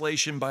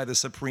legislation by the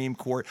Supreme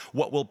Court,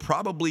 what will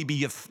probably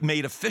be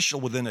made official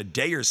within a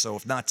day or so,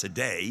 if not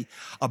today,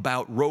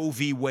 about Roe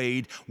v.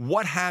 Wade.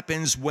 What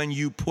happens when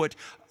you put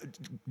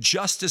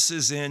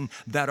justices in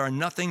that are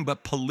nothing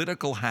but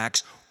political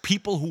hacks,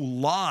 people who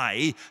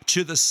lie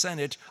to the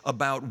Senate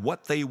about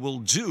what they will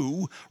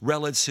do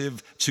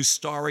relative to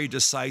stare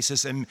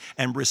decisis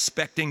and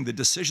respecting the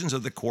decisions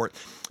of the court,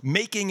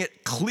 making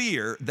it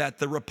clear that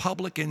the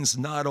Republicans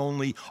not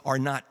only are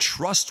not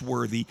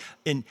trustworthy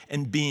in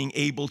being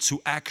able to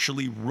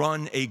actually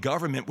run a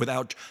government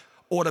without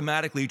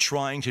automatically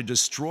trying to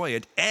destroy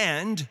it,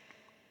 and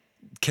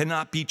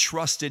cannot be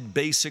trusted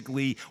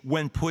basically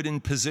when put in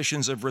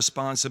positions of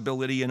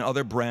responsibility in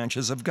other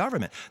branches of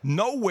government.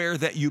 Nowhere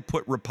that you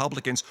put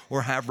Republicans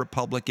or have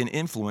Republican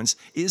influence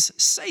is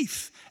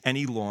safe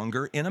any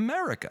longer in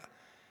America.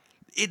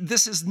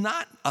 This is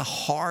not a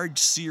hard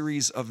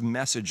series of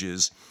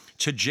messages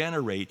to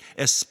generate,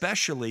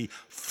 especially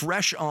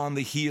fresh on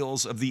the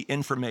heels of the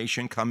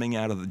information coming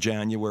out of the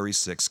January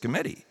 6th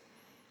committee.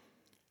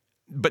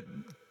 But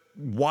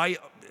why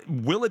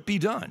will it be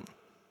done?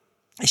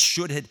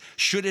 Should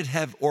it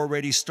have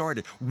already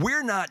started?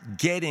 We're not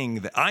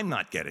getting I'm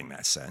not getting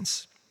that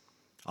sense.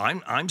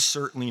 I'm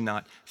certainly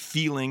not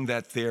feeling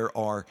that there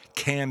are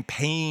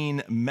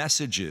campaign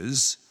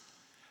messages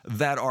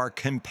that are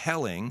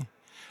compelling.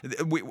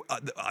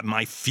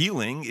 My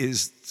feeling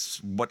is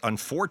what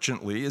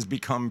unfortunately has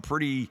become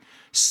pretty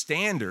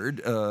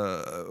standard,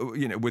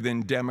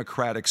 within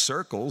Democratic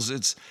circles.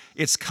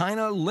 It's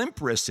kind of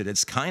limp-wristed.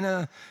 It's kind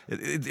of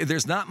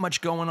there's not much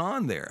going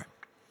on there.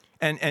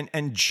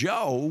 And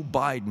Joe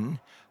Biden,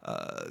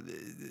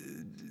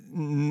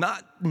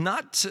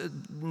 not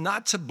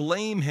to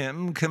blame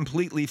him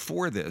completely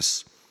for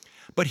this,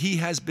 but he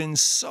has been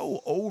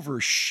so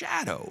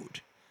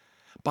overshadowed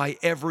by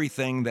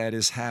everything that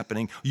is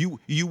happening.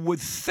 You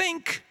would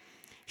think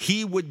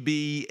he would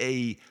be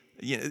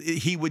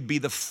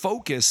the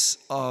focus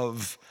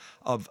of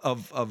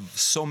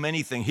so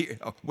many things.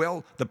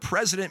 Well, the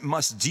president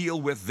must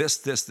deal with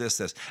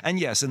this. And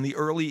yes,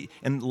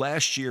 in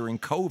last year in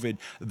COVID,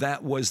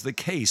 that was the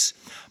case.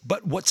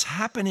 But what's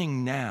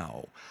happening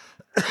now,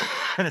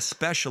 and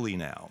especially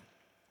now,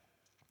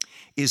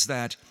 is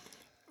that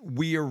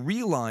we are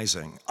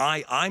realizing,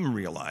 I'm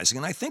realizing,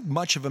 and I think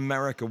much of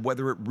America,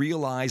 whether it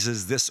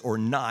realizes this or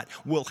not,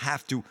 will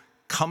have to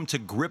come to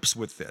grips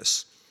with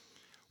this.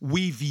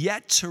 We've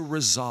yet to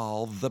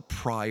resolve the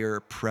prior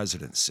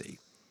presidency.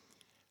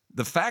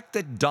 The fact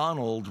that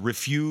Donald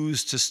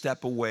refused to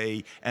step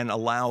away and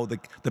allow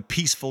the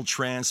peaceful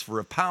transfer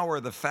of power,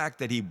 the fact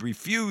that he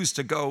refused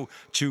to go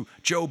to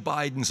Joe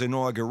Biden's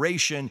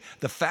inauguration,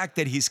 the fact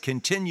that he's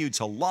continued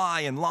to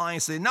lie and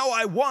say, no,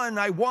 I won,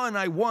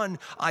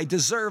 I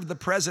deserve the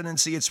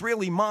presidency, it's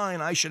really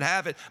mine, I should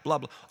have it, blah,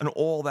 blah, and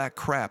all that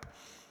crap,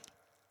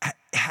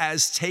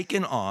 has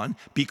taken on,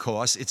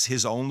 because it's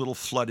his own little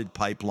flooded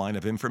pipeline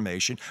of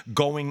information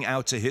going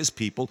out to his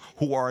people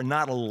who are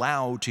not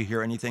allowed to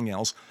hear anything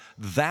else.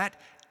 That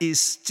is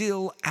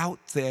still out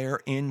there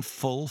in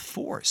full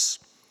force.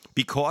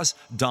 Because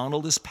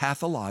Donald is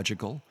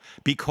pathological,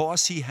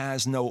 because he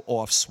has no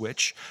off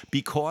switch,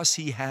 because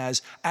he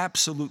has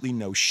absolutely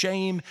no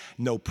shame,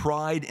 no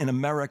pride in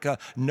America,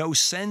 no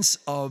sense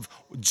of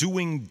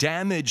doing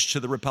damage to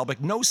the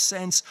republic, no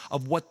sense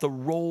of what the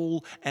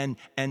role and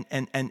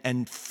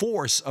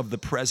force of the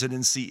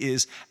presidency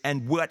is,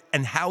 and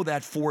how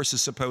that force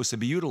is supposed to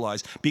be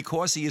utilized,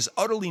 because he is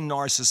utterly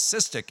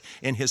narcissistic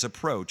in his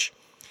approach.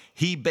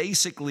 He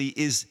basically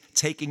is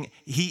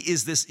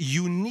this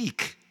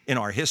unique in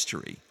our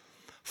history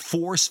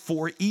force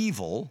for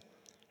evil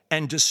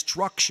and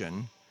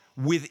destruction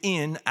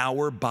within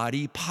our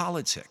body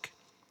politic.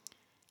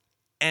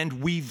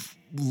 And we're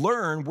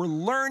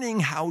learning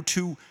how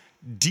to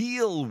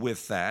deal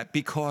with that,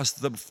 because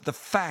the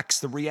facts,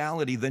 the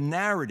reality, the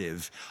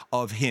narrative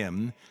of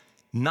him,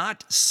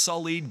 not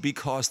sullied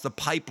because the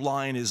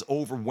pipeline is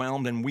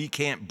overwhelmed and we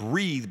can't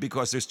breathe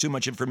because there's too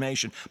much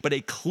information, but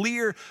a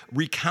clear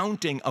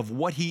recounting of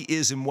what he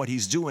is and what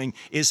he's doing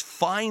is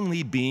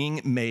finally being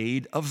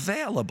made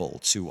available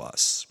to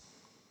us.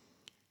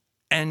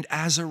 And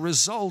as a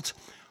result,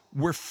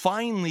 we're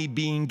finally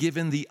being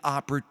given the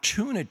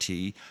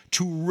opportunity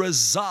to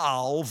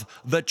resolve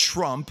the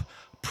Trump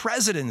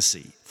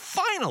presidency.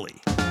 Finally.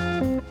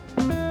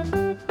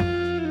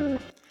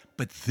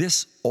 But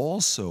this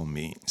also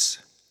means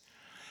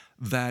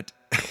that,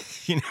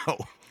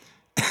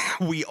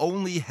 we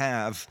only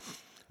have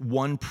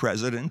one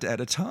president at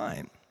a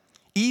time.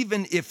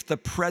 Even if the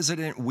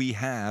president we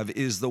have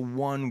is the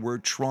one we're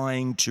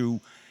trying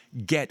to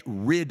get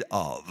rid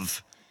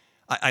of.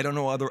 I don't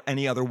know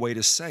any other way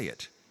to say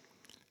it.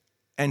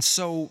 And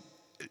so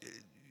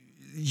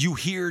you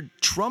hear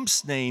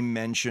Trump's name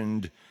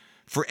mentioned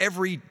for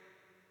every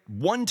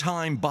one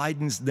time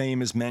Biden's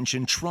name is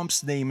mentioned,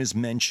 Trump's name is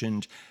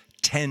mentioned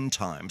 10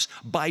 times.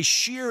 By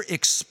sheer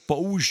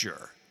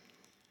exposure,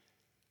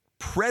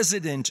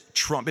 President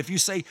Trump, if you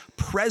say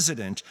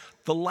president,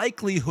 the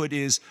likelihood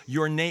is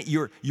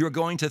you're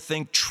going to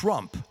think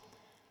Trump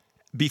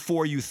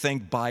before you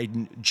think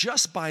Biden,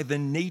 just by the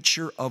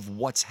nature of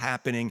what's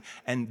happening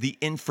and the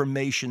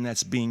information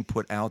that's being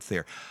put out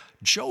there.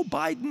 Joe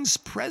Biden's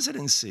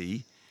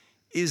presidency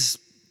is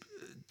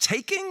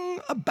taking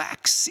a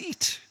back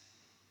seat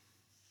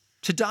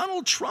to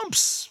Donald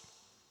Trump's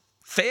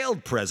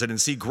failed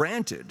presidency,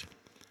 granted,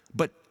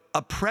 but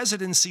a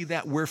presidency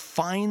that we're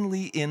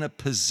finally in a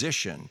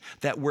position,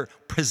 that we're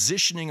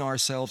positioning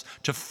ourselves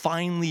to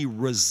finally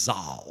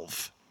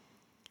resolve.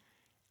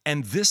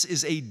 And this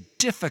is a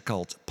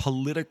difficult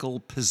political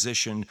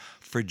position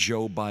for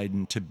Joe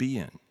Biden to be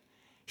in.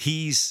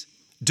 He's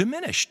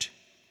diminished.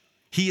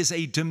 He is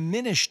a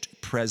diminished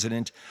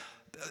president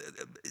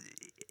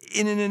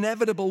in an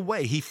inevitable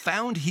way.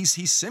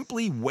 He's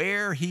simply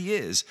where he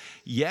is.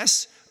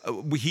 Yes,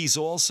 he's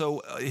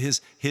also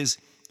his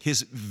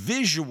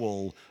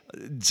visual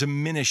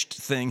diminished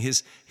thing,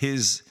 his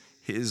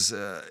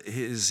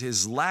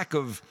lack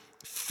of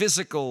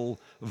physical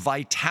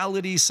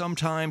vitality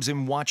sometimes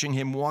in watching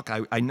him walk.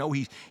 I know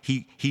he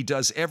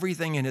does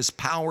everything in his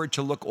power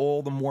to look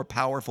all the more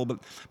powerful,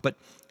 but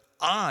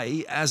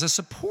I, as a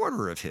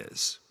supporter of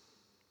his,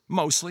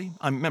 mostly,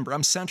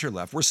 I'm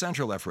center-left. We're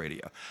center-left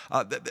radio.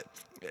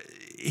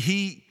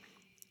 He's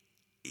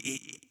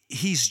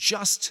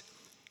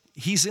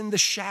in the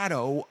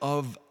shadow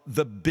of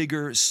the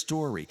bigger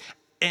story.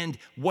 And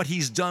what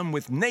he's done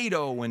with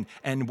NATO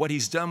and what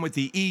he's done with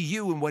the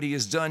EU and what he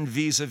has done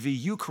vis-a-vis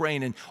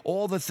Ukraine and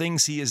all the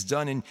things he has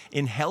done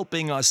in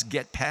helping us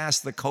get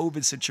past the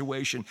COVID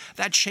situation,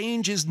 that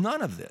changes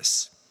none of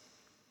this.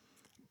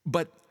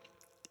 But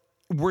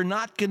we're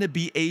not going to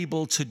be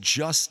able to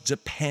just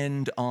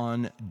depend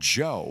on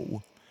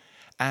Joe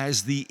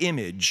as the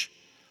image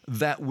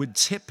that would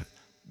tip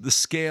the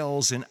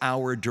scales in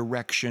our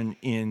direction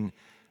in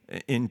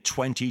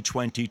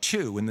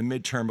 2022 in the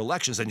midterm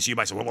elections. And so you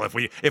might say, well,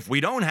 if we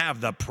don't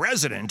have the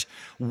president,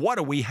 what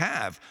do we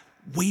have?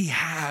 We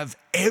have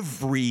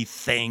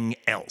everything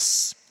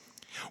else.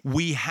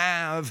 We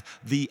have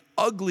the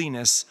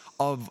ugliness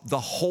of the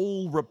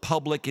whole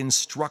Republican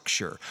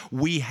structure.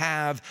 We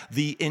have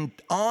the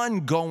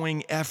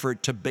ongoing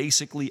effort to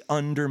basically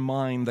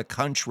undermine the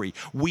country.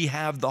 We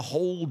have the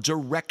whole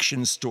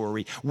direction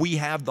story. We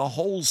have the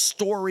whole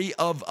story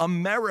of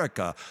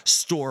America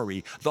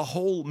story, the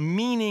whole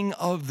meaning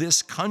of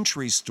this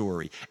country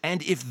story.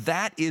 And if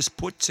that is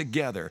put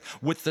together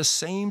with the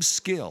same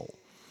skill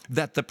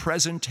that the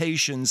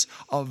presentations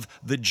of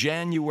the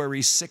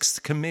January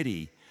 6th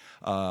committee,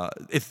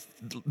 if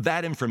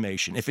that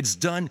information, if it's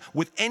done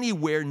with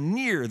anywhere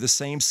near the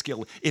same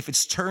skill, if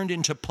it's turned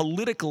into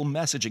political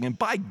messaging, and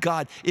by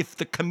God, if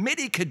the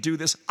committee could do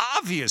this,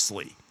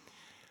 obviously,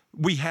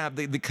 we have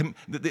the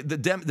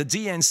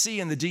DNC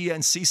and the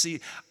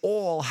DNCC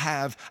all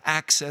have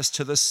access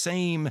to the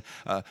same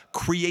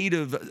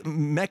creative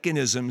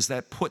mechanisms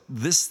that put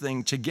this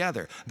thing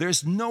together.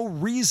 There's no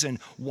reason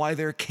why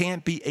there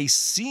can't be a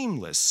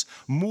seamless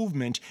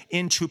movement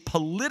into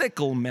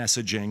political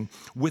messaging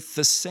with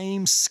the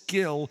same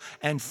skill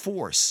and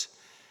force.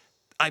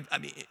 I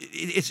mean,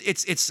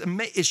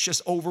 it's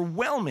just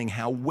overwhelming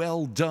how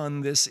well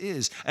done this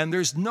is, and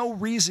there's no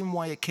reason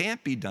why it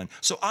can't be done.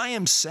 So I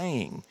am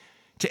saying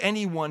to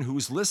anyone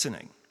who's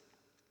listening,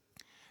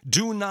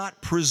 do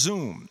not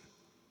presume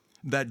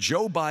that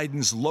Joe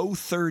Biden's low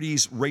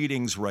 30s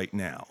ratings right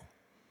now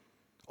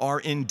are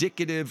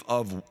indicative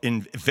of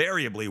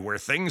invariably where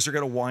things are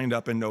going to wind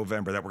up in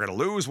November, that we're going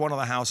to lose one of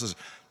the houses.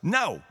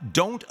 No,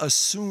 don't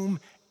assume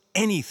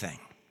anything.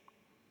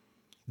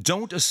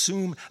 Don't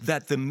assume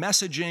that the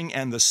messaging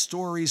and the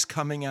stories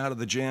coming out of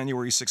the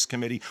January 6th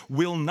committee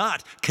will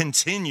not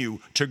continue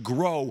to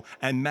grow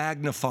and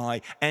magnify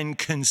and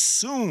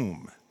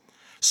consume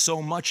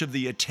so much of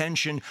the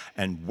attention,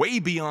 and way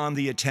beyond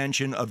the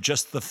attention of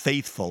just the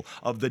faithful,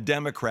 of the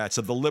Democrats,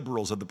 of the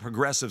liberals, of the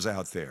progressives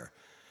out there.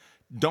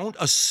 Don't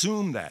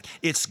assume that.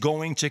 It's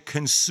going to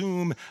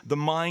consume the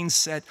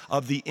mindset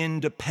of the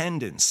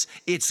independents.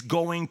 It's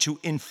going to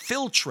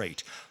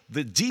infiltrate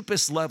the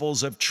deepest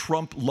levels of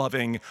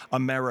Trump-loving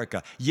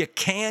America. You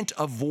can't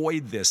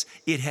avoid this.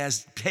 It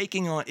is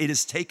taking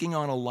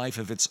on a life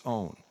of its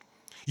own.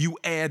 You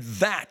add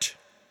that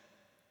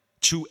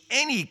to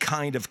any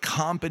kind of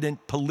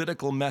competent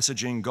political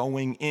messaging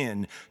going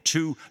in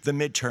to the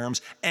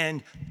midterms,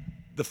 and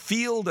the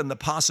field and the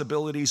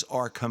possibilities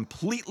are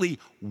completely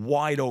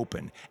wide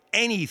open.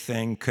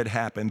 Anything could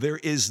happen. There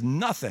is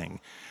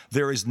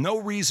no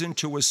reason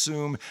to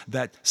assume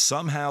that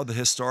somehow the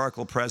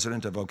historical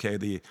president of,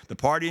 the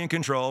party in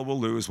control will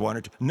lose one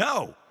or two.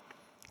 No,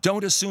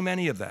 don't assume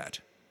any of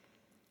that.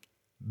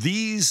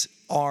 These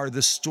are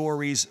the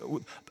stories.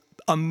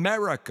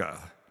 America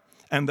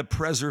and the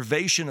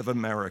preservation of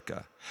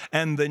America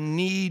and the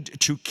need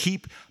to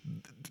keep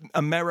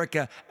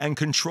America and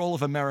control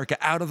of America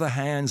out of the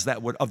hands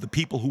of the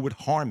people who would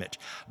harm it.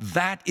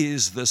 That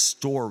is the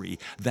story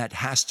that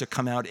has to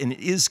come out, and it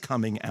is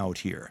coming out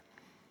here.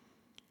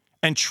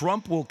 And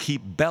Trump will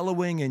keep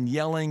bellowing and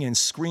yelling and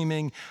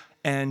screaming,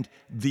 and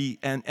the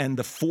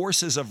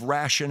forces of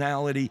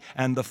rationality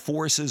and the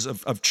forces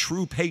of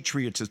true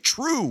patriotism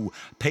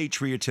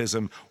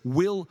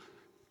will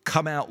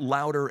come out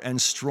louder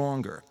and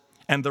stronger.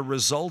 And the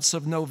results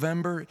of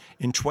November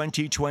in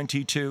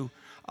 2022,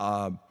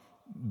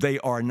 they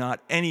are not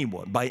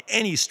by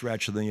any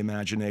stretch of the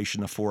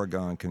imagination, a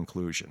foregone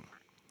conclusion.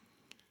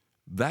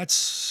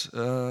 It's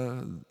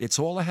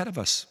all ahead of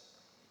us.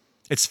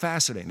 It's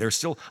fascinating. There's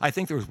still, I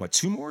think there was,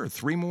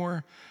 three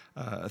more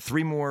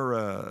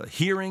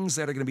hearings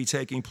that are going to be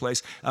taking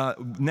place.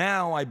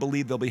 Now I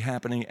believe they'll be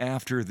happening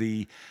after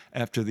the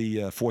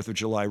 4th of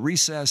July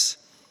recess.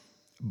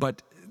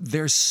 But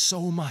there's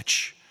so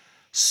much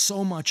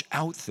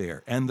out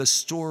there, and the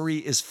story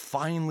is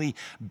finally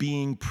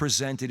being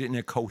presented in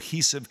a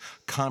cohesive,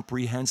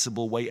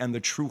 comprehensible way, and the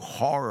true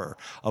horror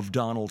of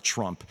Donald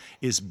Trump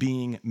is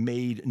being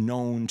made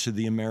known to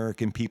the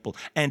American people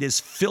and is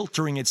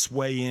filtering its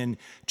way in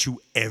to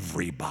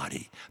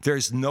everybody.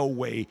 There's no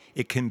way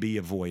it can be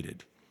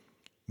avoided.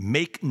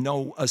 Make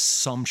no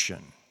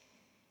assumption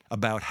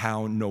about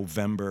how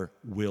November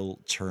will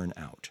turn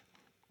out.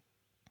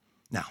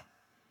 Now,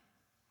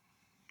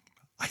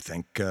 I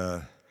think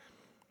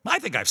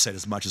I've said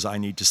as much as I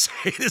need to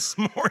say this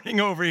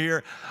morning over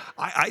here.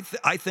 I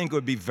think it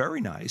would be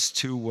very nice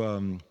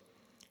to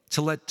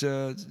let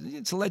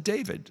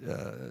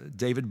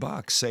David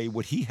Bach say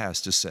what he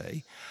has to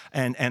say,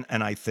 and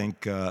I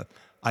think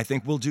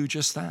we'll do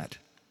just that.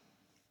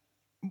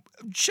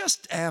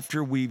 Just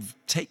after we've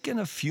taken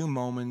a few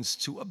moments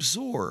to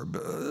absorb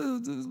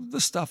the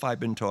stuff I've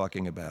been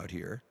talking about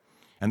here,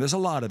 and there's a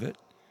lot of it,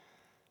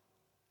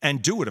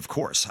 and do it, of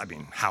course. I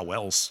mean, how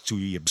else do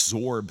we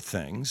absorb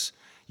things?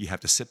 You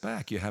have to sit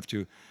back. You have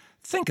to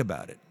think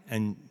about it.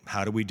 And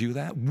how do we do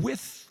that?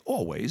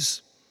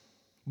 Always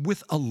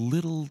with a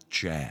little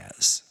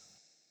jazz.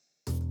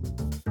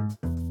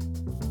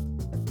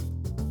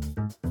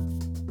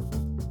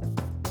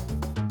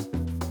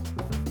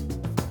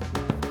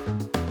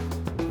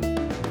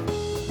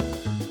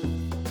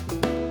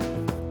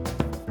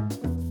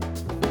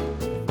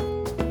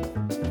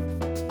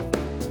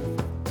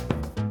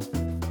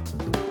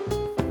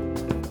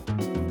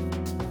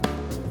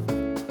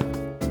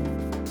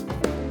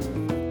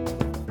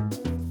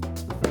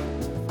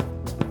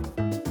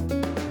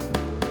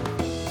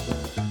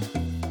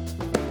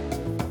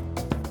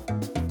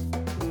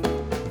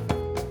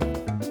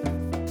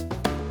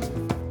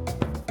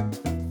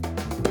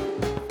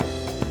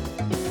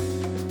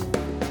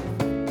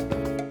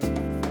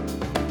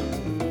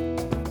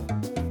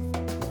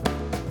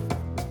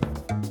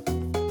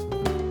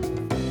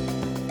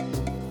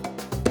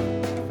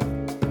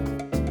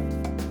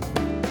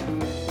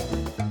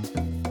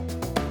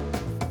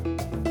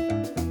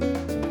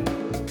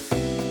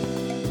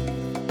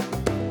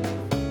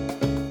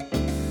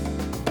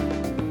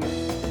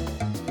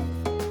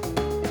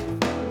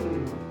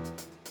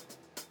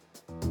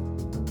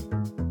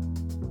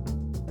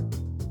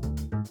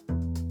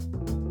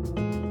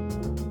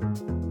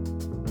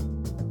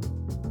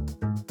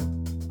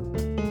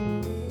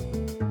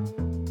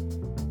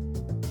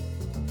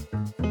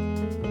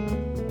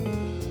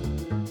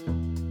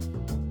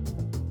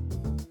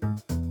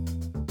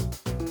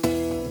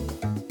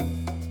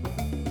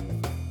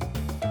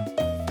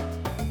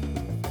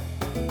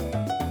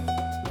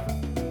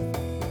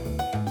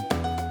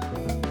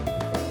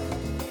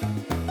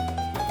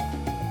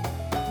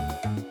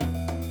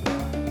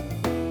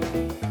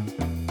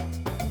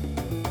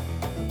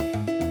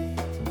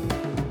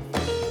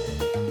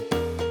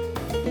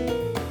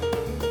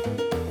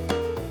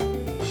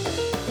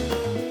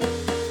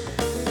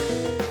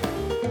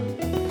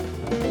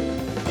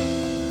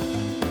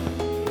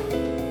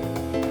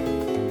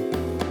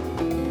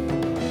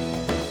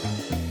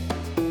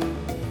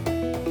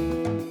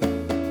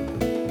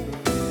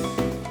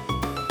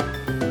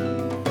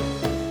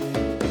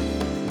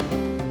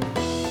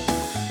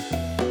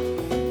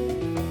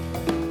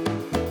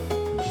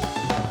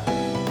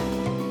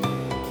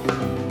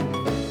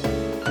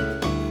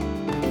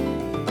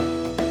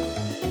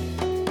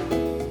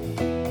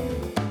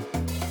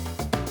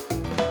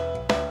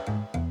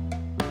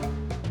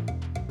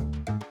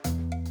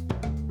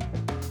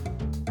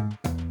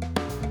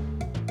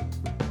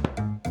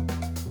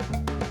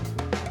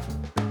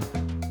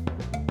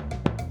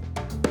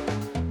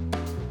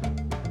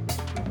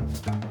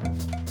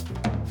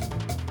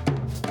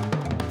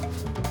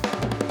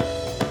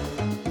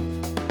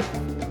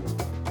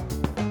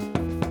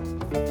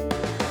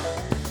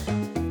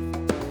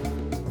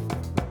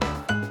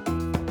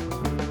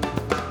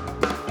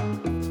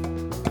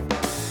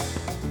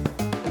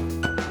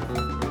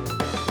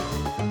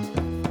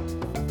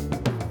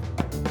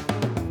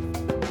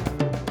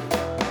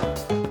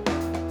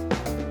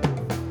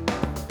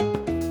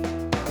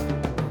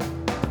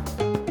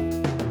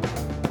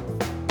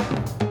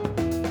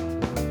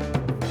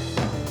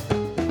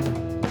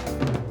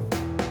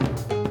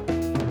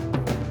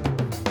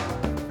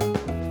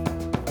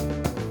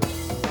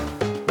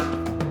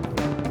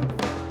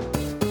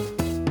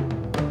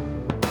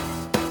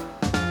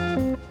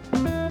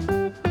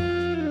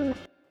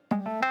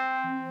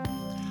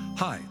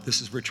 Hi,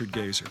 this is Richard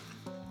Gazer.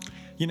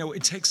 You know,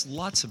 it takes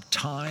lots of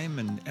time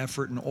and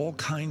effort and all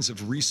kinds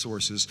of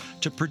resources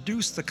to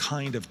produce the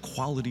kind of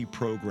quality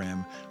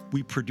program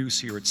we produce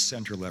here at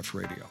Center Left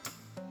Radio.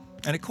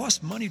 And it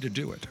costs money to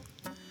do it.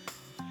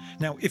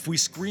 Now, if we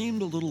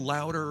screamed a little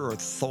louder or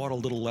thought a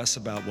little less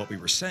about what we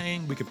were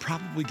saying, we could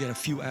probably get a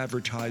few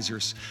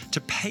advertisers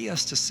to pay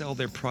us to sell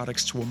their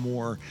products to a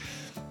more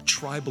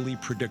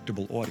tribally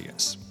predictable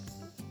audience.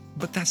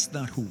 But that's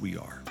not who we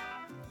are,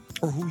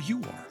 or who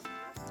you are.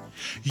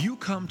 You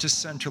come to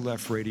Center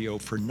Left Radio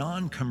for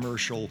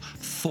non-commercial,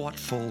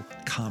 thoughtful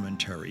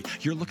commentary.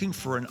 You're looking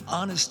for an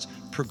honest,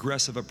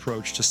 progressive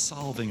approach to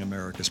solving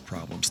America's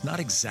problems, not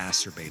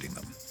exacerbating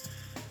them.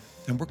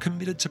 And we're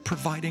committed to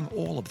providing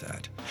all of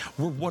that.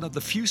 We're one of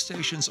the few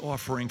stations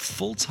offering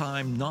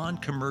full-time,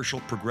 non-commercial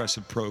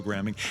progressive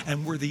programming,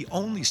 and we're the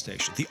only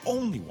station, the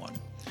only one,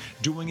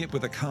 doing it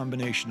with a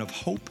combination of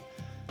hope,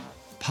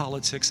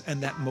 politics,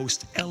 and that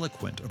most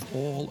eloquent of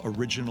all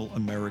original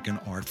American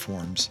art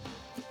forms,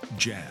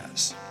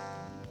 jazz.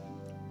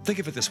 Think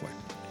of it this way.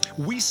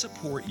 We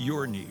support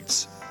your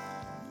needs.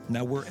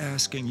 Now we're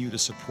asking you to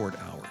support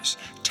ours.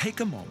 Take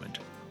a moment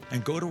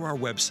and go to our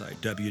website,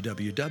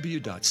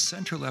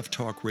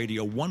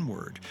 www.centerlefttalkradio, one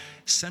word,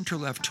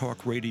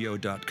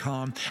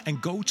 centerlefttalkradio.com,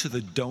 and go to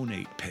the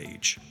donate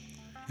page.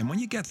 And when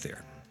you get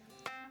there,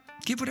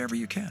 give whatever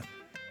you can.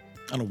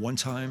 On a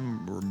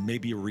one-time or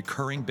maybe a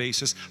recurring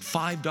basis,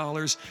 $5,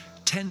 $10,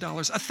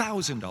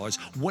 $1,000,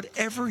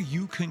 whatever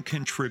you can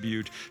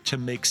contribute to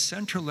make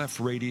Center Left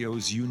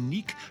Radio's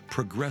unique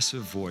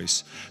progressive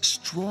voice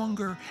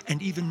stronger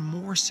and even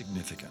more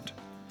significant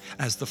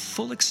as the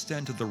full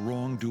extent of the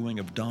wrongdoing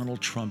of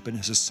Donald Trump and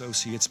his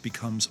associates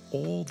becomes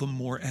all the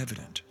more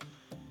evident.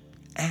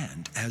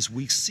 And as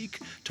we seek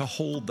to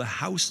hold the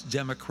House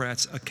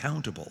Democrats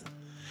accountable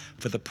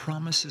for the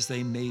promises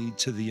they made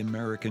to the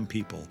American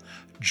people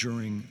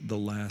during the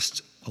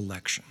last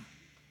election.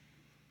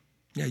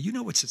 Yeah, you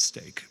know what's at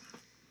stake.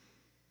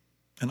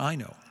 And I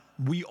know,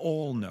 we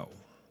all know,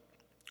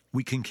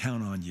 we can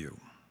count on you.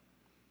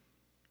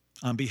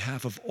 On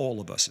behalf of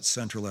all of us at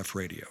Center Left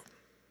Radio,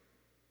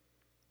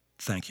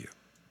 thank you.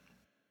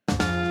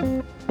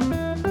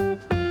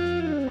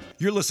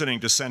 You're listening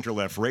to Center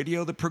Left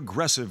Radio, the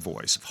progressive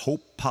voice of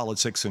hope,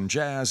 politics, and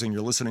jazz, and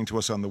you're listening to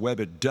us on the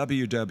web at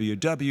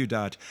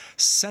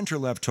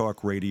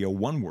www.centerlefttalkradio,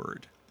 one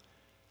word,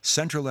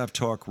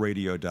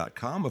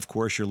 centerlefttalkradio.com. Of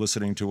course, you're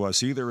listening to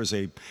us either as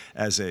a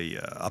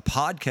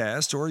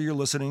podcast, or you're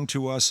listening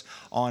to us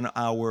on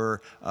our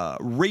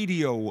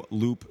radio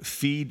loop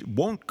feed.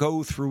 Won't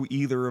go through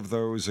either of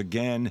those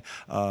again,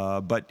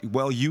 but,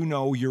 well, you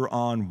know you're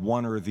on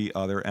one or the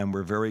other, and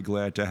we're very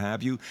glad to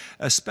have you,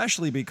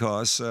 especially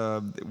because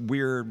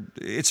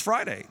it's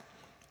Friday,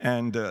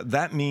 and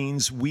that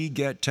means we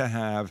get to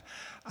have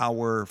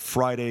our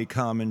Friday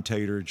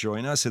commentator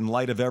join us. In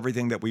light of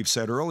everything that we've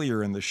said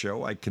earlier in the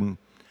show, I can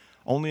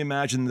only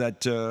imagine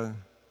that,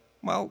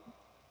 why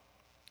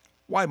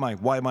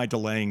am I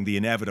delaying the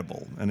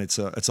inevitable? And it's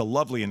a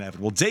lovely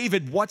inevitable.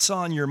 David, what's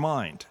on your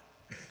mind?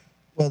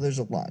 Well, there's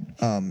a lot.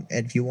 And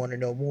if you want to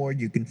know more,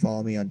 you can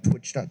follow me on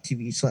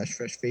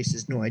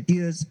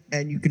twitch.tv/freshfacesnoideas,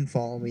 and you can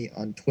follow me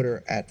on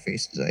Twitter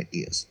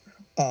 @FacesIdeas.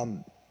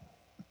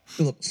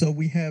 Look, so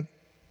we have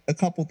a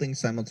couple things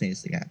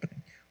simultaneously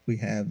happening. We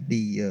have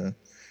the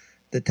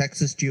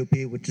Texas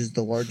GOP, which is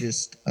the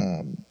largest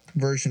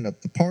version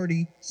of the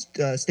party,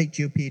 state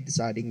GOP,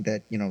 deciding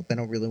that they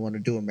don't really want to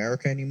do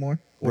America anymore,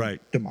 or right?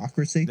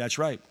 Democracy. That's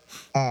right.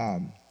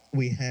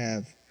 We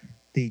have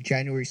the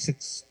January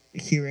 6th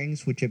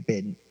hearings, which have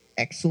been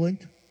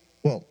excellent.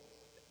 Well,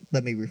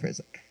 let me rephrase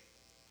it.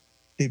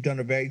 They've done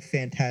a very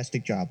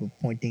fantastic job of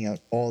pointing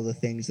out all the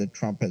things that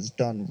Trump has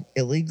done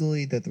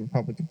illegally, that the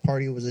Republican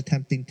Party was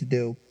attempting to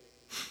do,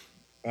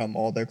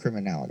 all their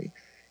criminality.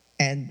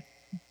 And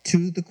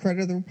to the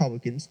credit of the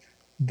Republicans,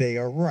 they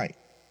are right.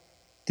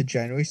 The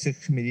January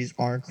 6th committees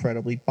are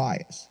incredibly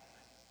biased.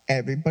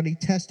 Everybody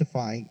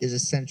testifying is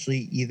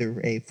essentially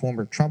either a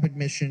former Trump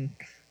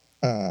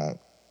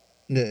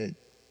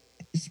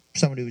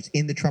somebody who was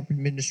in the Trump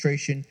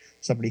administration,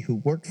 somebody who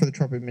worked for the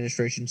Trump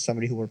administration,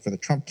 somebody who worked for the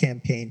Trump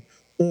campaign,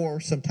 or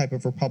some type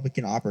of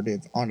Republican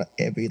operative on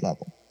every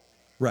level.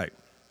 Right.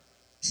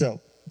 So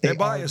they're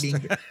biased.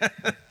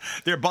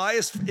 They're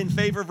biased in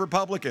favor of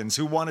Republicans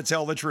who want to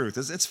tell the truth.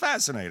 It's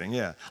fascinating,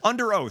 yeah.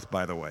 Under oath,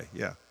 by the way,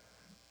 yeah.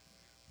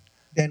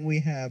 Then we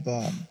have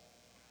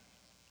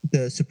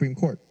the Supreme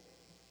Court.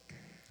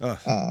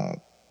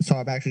 So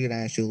I'm actually going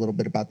to ask you a little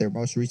bit about their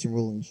most recent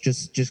rulings,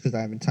 just because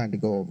I haven't time to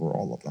go over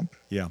all of them.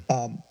 Yeah.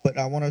 But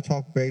I want to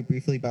talk very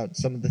briefly about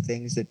some of the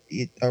things that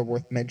are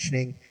worth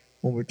mentioning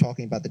when we're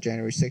talking about the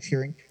January 6th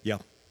hearing. Yeah.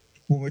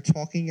 When we're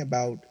talking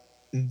about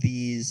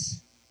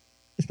these,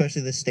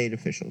 especially the state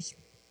officials,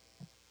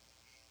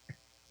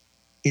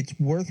 it's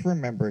worth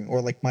remembering,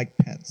 or like Mike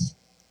Pence,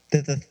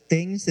 that the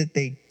things that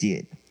they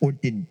did or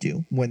didn't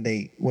do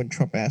when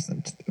Trump asked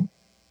them to do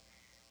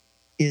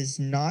is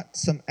not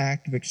some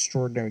act of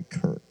extraordinary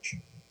courage.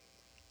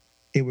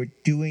 They were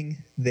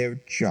doing their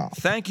job.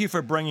 Thank you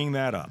for bringing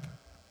that up.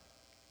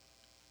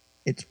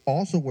 It's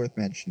also worth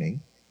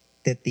mentioning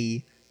that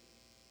the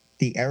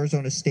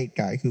Arizona State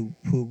guy who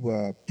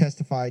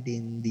testified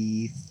in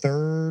the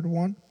third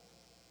one,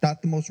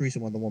 not the most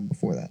recent one, the one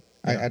before that.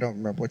 Yeah. I don't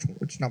remember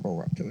which number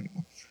we're up to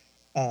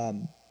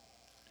anymore.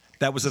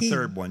 That was the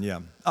third one, yeah.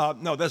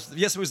 No,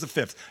 yes, it was the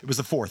fifth. It was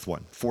the fourth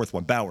one,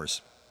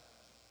 Bowers.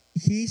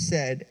 He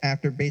said,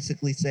 after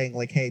basically saying,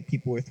 like, hey,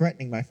 people were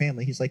threatening my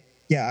family, he's like,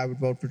 yeah, I would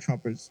vote for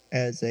Trump for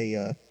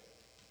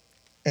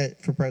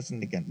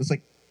president again. It's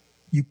like,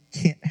 you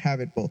can't have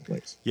it both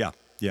ways. Yeah.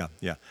 You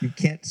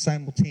can't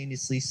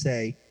simultaneously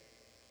say,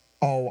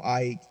 oh,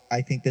 I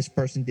think this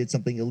person did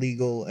something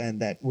illegal and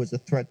that was a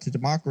threat to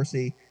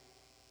democracy.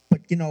 But,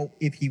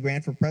 if he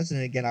ran for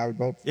president again, I would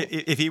vote for him.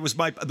 If he was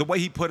the way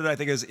he put it, I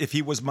think, is if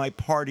he was my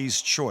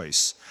party's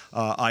choice,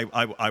 I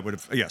would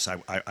have, yes,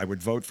 I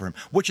would vote for him,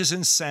 which is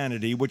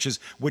insanity, which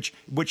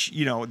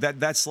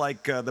that's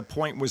like the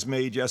point was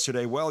made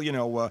yesterday.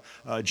 Well,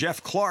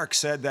 Jeff Clark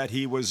said that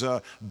he was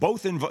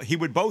he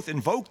would both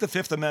invoke the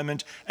Fifth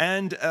Amendment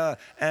and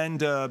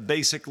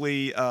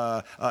basically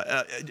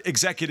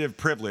executive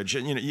privilege.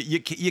 And,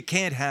 you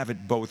can't have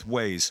it both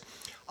ways.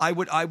 I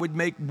would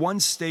make one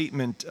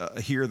statement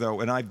here,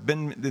 though, and I've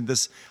been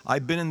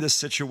in this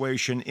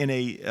situation in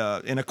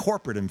a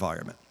corporate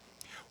environment.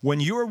 When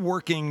you're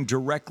working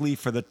directly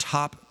for the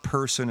top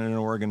person in an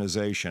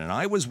organization, and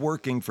I was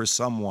working for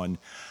someone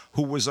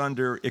who was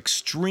under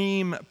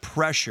extreme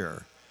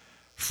pressure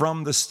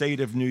from the state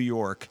of New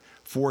York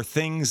for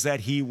things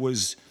that he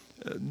was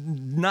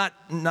not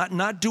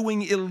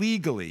doing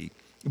illegally,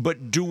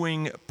 but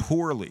doing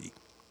poorly,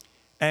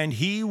 and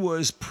he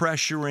was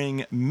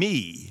pressuring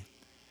me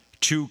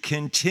to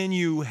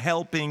continue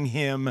helping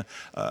him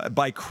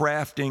by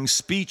crafting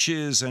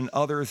speeches and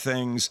other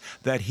things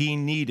that he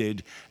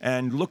needed,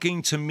 and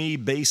looking to me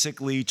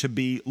basically to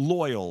be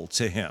loyal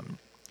to him.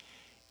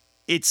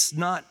 It's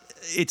not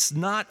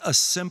a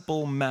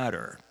simple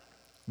matter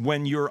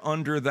when you're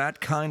under that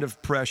kind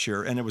of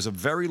pressure, and it was a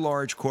very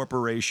large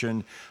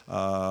corporation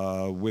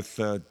with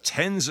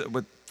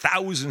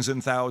thousands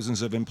and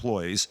thousands of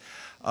employees.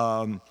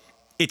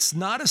 It's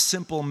not a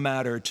simple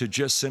matter to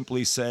just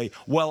simply say,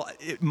 well,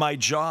 my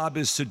job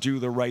is to do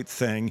the right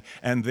thing,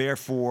 and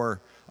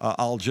therefore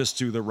I'll just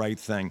do the right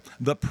thing.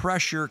 The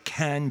pressure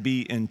can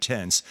be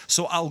intense.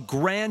 So I'll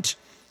grant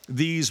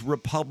these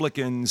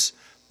Republicans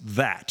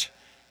that.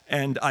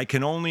 And I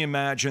can only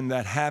imagine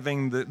that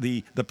having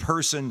the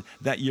person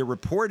that you're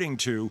reporting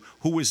to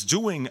who is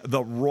doing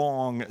the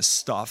wrong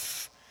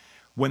stuff,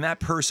 when that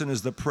person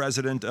is the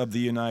president of the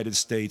United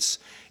States,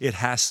 it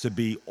has to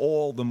be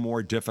all the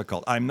more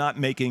difficult. I'm not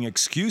making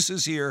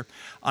excuses here.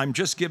 I'm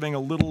just giving a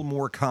little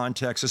more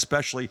context,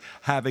 especially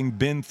having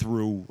been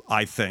through,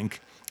 I think,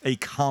 a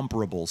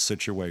comparable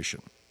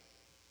situation.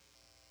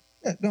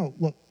 Yeah, no,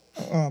 look,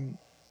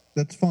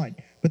 that's fine.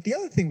 But the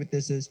other thing with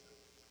this is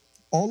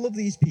all of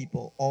these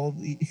people,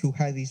 who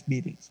had these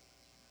meetings,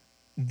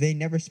 they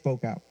never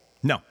spoke out.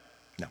 No.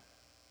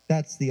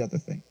 That's the other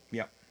thing.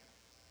 Yeah.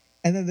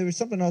 And then there was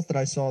something else that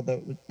I saw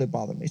that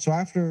bothered me. So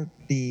after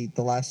the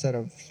last set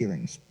of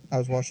hearings, I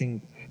was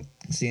watching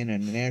CNN,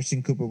 and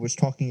Anderson Cooper was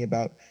talking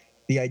about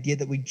the idea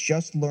that we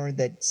just learned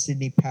that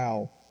Sidney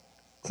Powell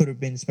could have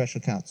been special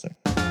counsel.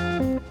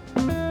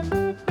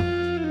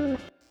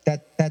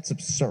 That's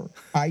absurd.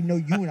 I know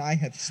you and I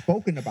have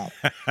spoken about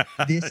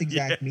this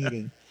exact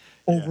meeting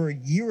over a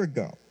year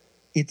ago.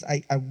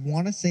 I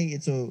want to say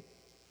it's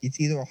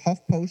either a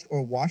HuffPost or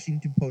a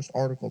Washington Post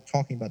article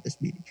talking about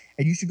this meeting,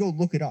 and you should go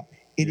look it up.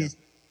 It is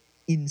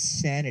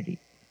insanity.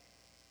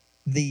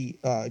 The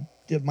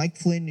Mike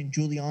Flynn and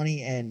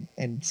Giuliani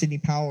and Sidney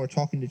Powell are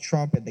talking to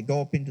Trump, and they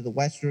go up into the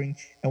West Wing,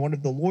 and one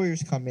of the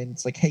lawyers come in.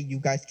 It's like, hey, you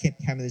guys can't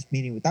come in this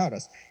meeting without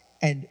us,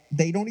 and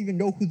they don't even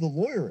know who the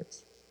lawyer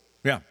is.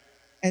 Yeah.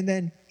 And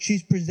then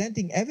she's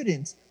presenting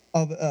evidence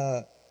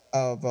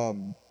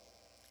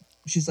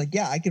she's like,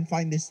 yeah, I can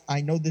find this.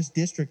 I know this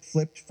district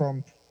flipped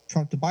from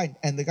Trump to Biden,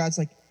 and the guy's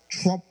like,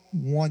 Trump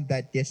won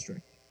that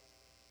district.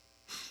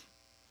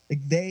 Like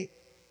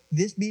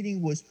this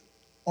meeting was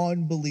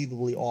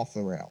unbelievably off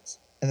the rails.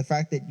 And the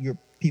fact that your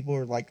people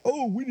are like,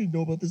 oh, we didn't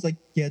know about this. Like,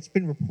 yeah, it's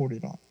been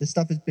reported on. This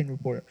stuff has been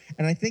reported.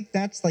 And I think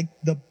that's like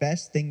the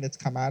best thing that's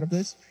come out of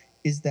this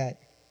is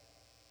that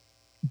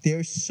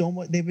there's so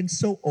much, they've been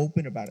so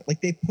open about it.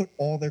 Like they put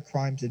all their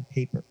crimes in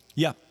paper.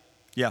 Yeah.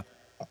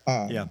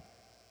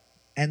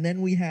 And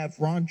then we have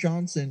Ron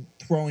Johnson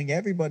throwing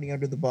everybody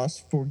under the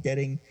bus for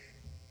getting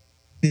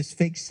this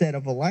fake set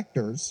of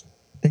electors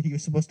that he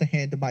was supposed to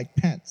hand to Mike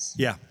Pence.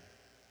 Yeah.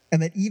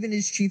 And that even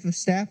his chief of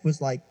staff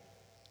was like,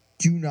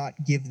 do not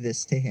give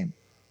this to him.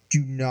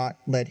 Do not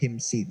let him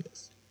see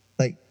this.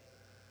 Like,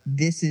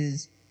 this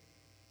is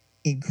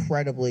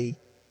incredibly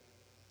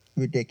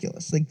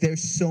ridiculous. Like,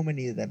 there's so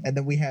many of them. And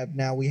then we have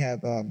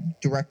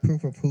direct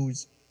proof of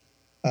who's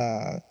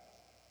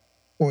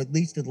or at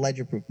least a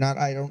ledger proof. Not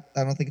I don't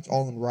think it's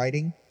all in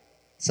writing.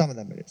 Some of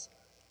them it is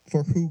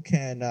for who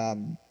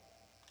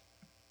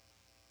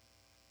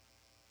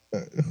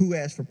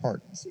asked for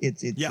pardons.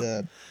 It's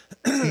Yeah.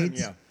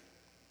 Gates, Yeah.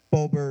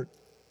 Boebert,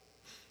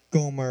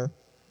 Gomer,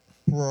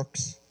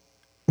 Brooks,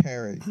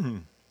 Perry,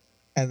 and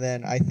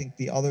then I think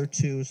the other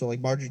two. So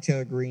like Marjorie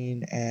Taylor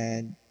Greene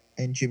and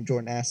Jim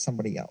Jordan asked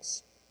somebody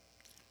else.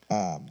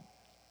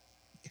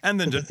 And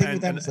then, But the thing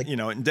with them is like,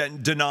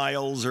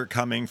 denials are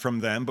coming from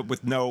them, but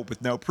with no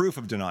proof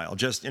of denial.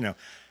 Just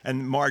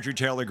and Marjorie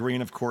Taylor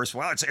Greene, of course.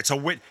 Well, it's a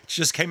witch.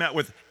 She just came out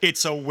with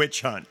it's a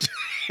witch hunt.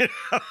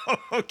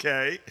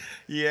 Okay,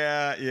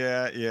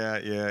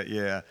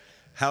 yeah.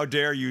 How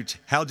dare you?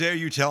 How dare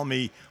you tell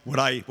me what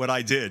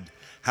I did?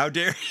 How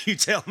dare you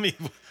tell me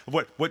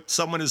what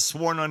someone has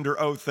sworn under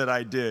oath that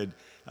I did?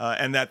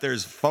 And that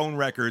there's phone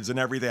records and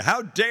everything.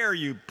 How dare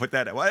you put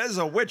that? Well, it's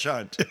a witch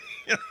hunt.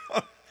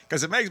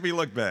 Because it makes me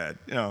look bad,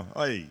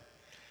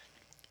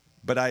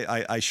 But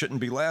I shouldn't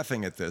be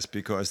laughing at this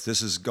because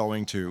this is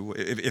going to,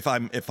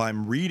 if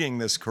I'm reading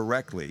this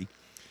correctly,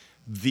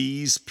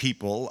 these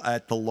people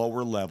at the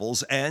lower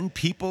levels and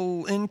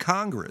people in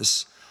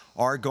Congress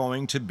are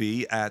going to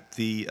be at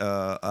the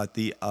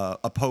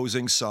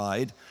opposing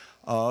side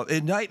of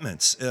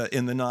indictments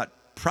in the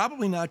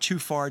probably not too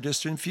far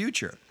distant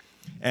future.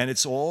 And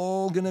it's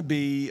all going to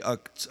be a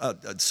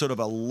sort of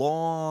a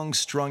long,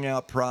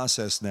 strung-out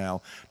process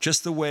now,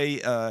 just the way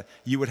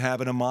you would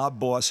have in a mob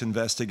boss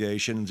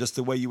investigation, just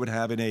the way you would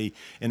have in a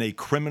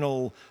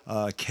criminal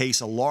case,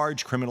 a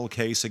large criminal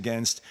case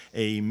against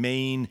a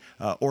main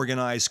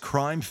organized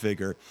crime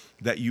figure,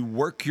 that you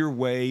work your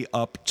way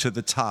up to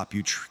the top.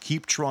 You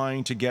keep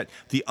trying to get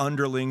the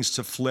underlings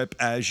to flip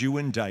as you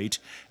indict,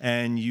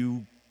 and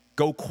you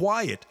go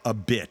quiet a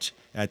bit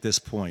at this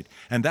point.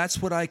 And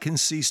that's what I can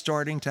see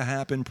starting to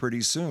happen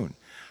pretty soon.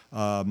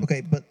 Okay,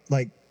 but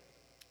like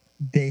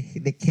they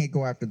can't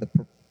go after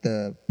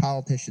the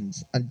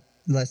politicians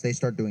unless they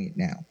start doing it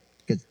now,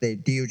 because the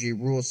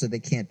DOJ rules so they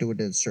can't do it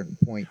at a certain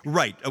point.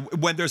 Right.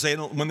 When there's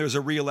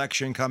a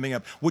re-election coming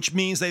up, which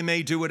means they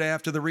may do it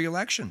after the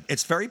re-election.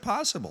 It's very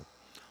possible.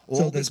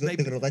 So they're going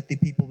to let the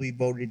people be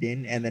voted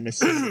in and then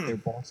assume that their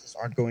bosses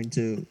aren't going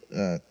to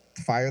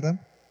fire them?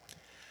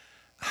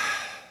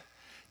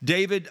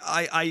 David,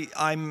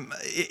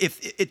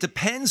 if it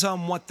depends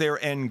on what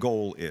their end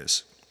goal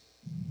is.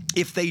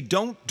 If they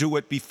don't do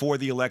it before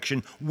the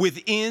election,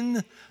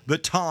 within the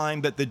time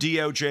that the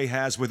DOJ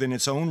has within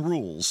its own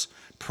rules,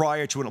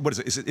 prior to what is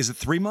it? Is it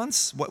 3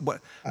 months?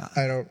 What?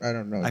 I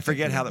don't know. I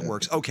forget how that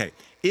works. Okay,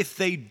 if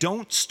they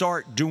don't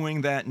start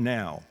doing that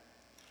now,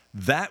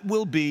 that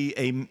will be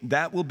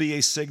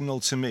a signal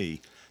to me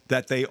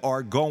that they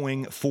are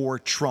going for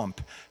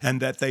Trump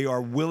and that they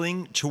are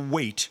willing to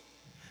wait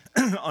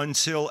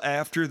until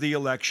after the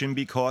election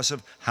because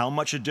of how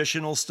much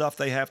additional stuff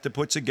they have to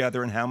put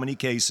together and how many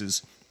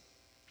cases.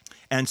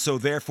 And so,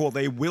 therefore,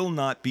 they will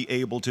not be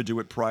able to do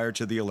it prior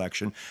to the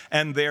election.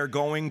 And they're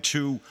going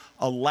to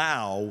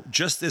allow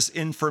just this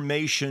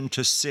information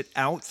to sit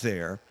out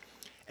there.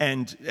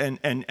 And in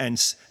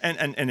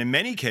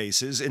many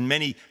cases, in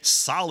many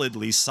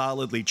solidly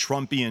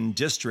Trumpian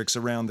districts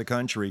around the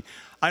country,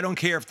 I don't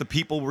care if the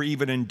people were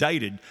even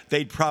indicted,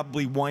 they'd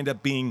probably wind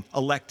up being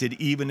elected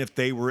even if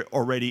they were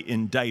already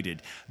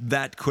indicted.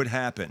 That could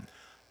happen.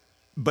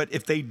 But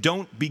if they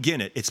don't begin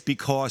it, it's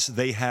because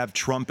they have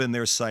Trump in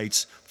their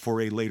sights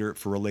for a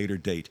later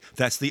date.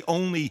 That's the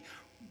only,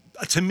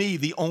 to me,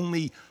 the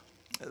only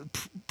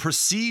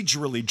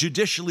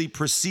judicially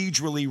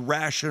procedurally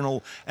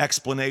rational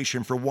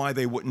explanation for why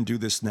they wouldn't do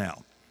this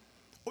now.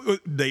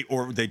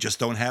 They just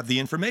don't have the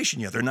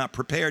information yet. They're not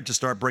prepared to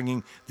start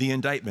bringing the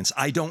indictments.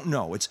 I don't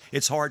know.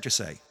 It's hard to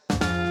say.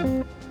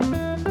 Yeah.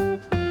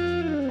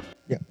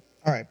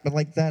 All right, but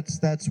like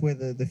that's where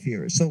the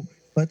fear is. So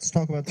let's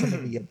talk about some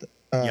of the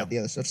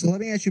other stuff. So let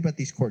me ask you about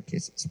these court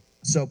cases.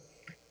 So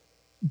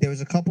there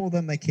was a couple of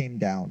them that came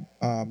down.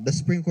 The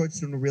Supreme Court's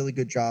doing a really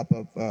good job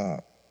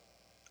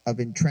of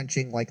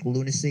entrenching like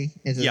lunacy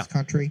into this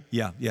country.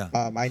 Yeah.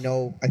 I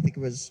know. I think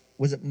it was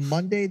it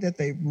Monday that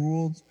they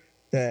ruled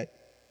that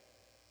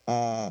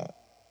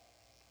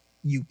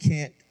you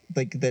can't,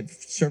 like, that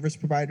service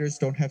providers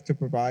don't have to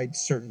provide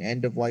certain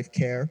end of life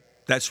care.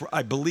 That's,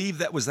 I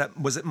believe was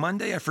it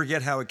Monday? I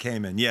forget how it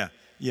came in. Yeah,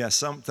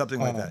 something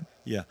like that.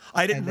 Yeah,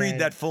 I didn't read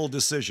that full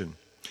decision,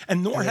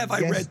 and nor have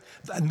I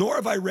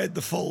read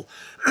the full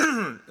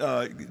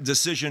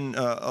decision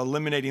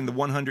eliminating the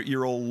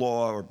 100-year-old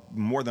law, or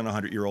more than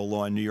 100-year-old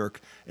law in New York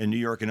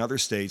and other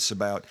states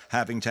about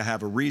having to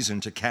have a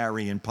reason to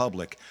carry in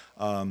public.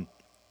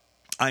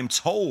 I'm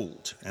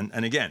told,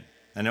 and again,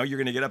 I know you're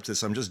going to get up to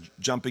this, I'm just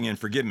jumping in,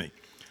 forgive me.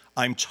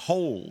 I'm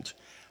told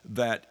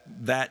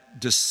that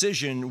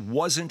decision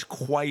wasn't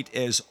quite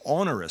as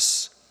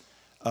onerous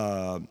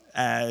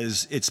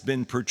as it's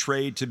been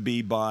portrayed to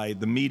be by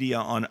the media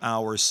on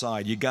our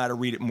side. You got to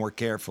read it more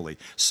carefully.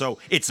 So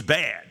it's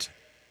bad,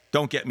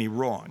 don't get me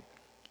wrong,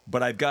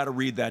 but I've got to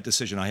read that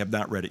decision. I have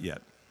not read it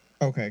yet.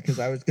 Okay, because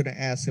I was going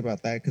to ask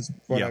about that, because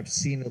what I've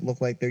seen, it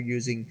look like they're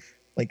using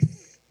like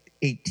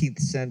 18th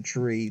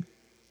century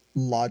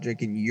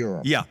logic in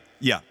Europe. Yeah.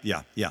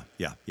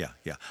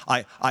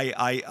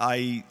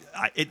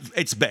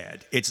 It's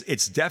bad.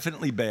 It's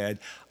definitely bad.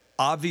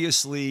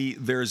 Obviously,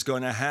 there's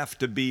going to have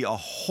to be a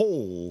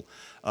whole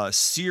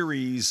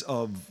series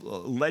of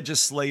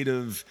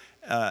legislative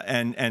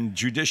and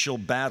judicial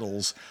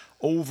battles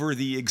over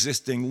the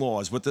existing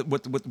laws. What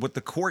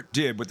the court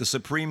did, what the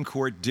Supreme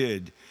Court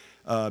did,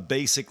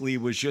 basically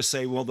was just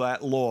say, well,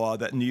 that law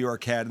that New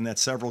York had and that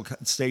several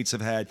states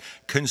have had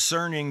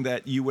concerning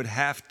that you'd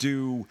have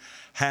to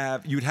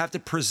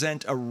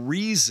present a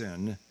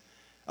reason,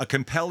 a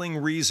compelling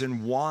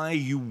reason why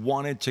you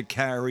wanted to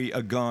carry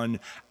a gun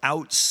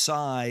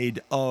outside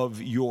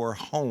of your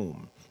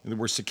home. In other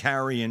words, to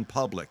carry in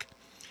public.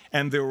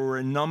 And there were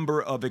a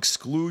number of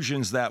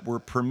exclusions that were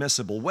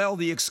permissible. Well,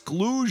 the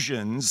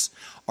exclusions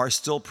are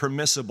still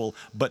permissible,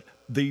 but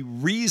the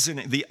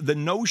reason, the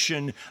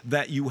notion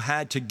that you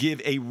had to give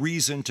a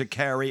reason to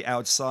carry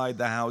outside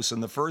the house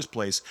in the first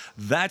place,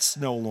 that's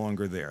no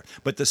longer there.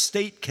 But the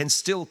state can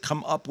still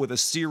come up with a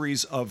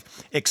series of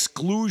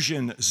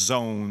exclusion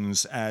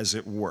zones, as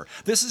it were.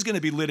 This is going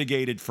to be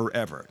litigated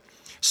forever.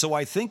 So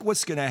I think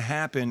what's going to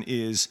happen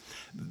is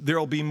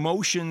there'll be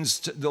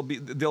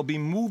there'll be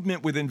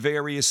movement within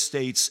various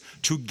states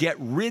to get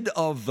rid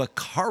of the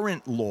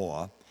current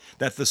law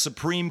that the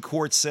Supreme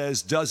Court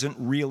says doesn't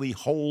really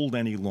hold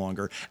any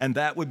longer. And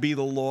that would be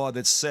the law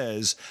that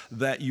says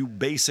that you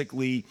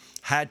basically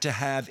had to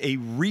have a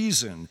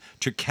reason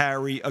to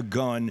carry a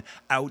gun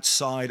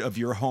outside of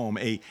your home,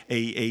 a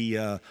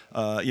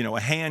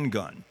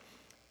handgun.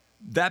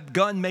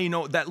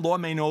 That law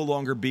may no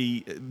longer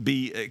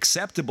be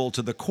acceptable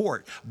to the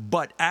court,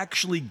 but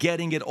actually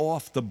getting it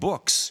off the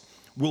books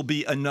will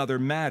be another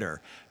matter,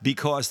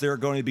 because there are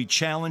going to be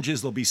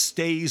challenges, there'll be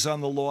stays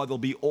on the law, there'll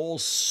be all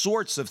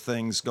sorts of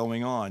things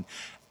going on.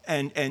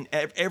 And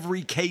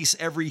every case,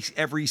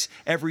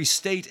 every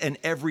state and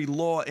every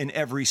law in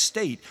every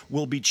state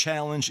will be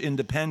challenged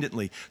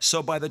independently.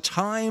 So by the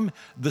time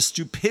the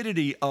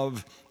stupidity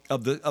of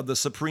the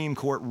Supreme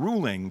Court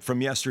ruling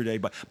from yesterday,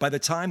 but by the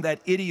time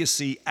that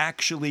idiocy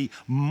actually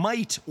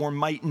might or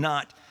might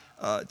not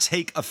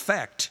take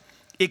effect,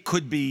 it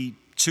could be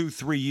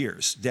 2-3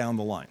 years down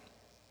the line.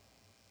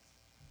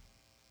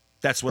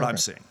 That's what I'm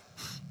seeing.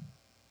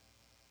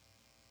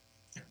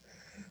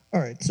 All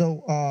right,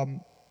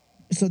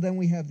 so then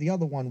we have the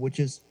other one, which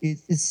is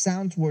it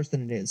sounds worse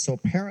than it is. So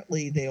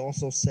apparently they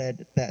also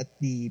said that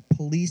the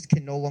police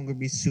can no longer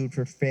be sued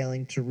for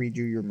failing to read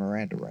you your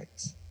Miranda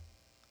rights.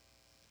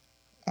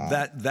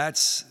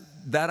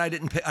 I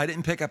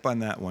didn't pick up on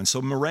that one.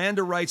 So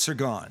Miranda rights are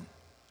gone.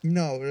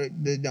 No,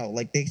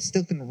 like they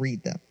still can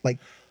read them. Like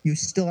you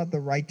still have the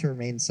right to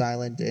remain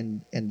silent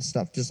and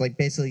stuff. Just like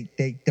basically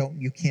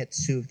you can't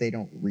sue if they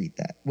don't read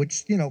that,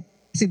 which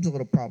seems a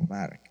little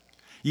problematic.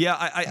 Yeah,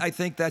 I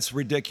think that's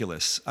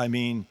ridiculous. I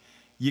mean,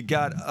 you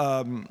got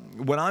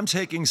when I'm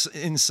taking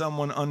in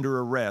someone under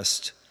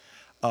arrest.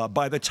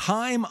 By the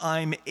time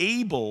I'm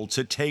able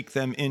to take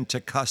them into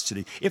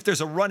custody, if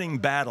there's a running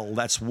battle,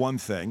 that's one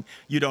thing.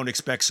 You don't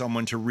expect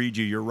someone to read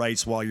you your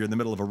rights while you're in the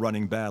middle of a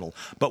running battle.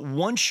 But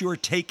once you're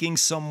taking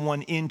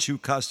someone into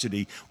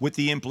custody with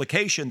the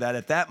implication that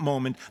at that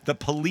moment the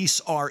police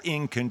are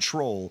in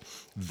control,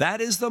 that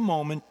is the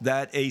moment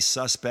that a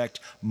suspect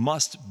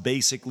must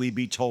basically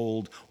be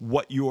told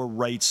what your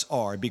rights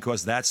are,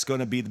 because that's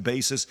going to be the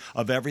basis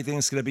of everything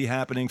that's going to be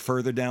happening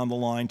further down the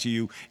line to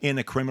you in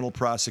a criminal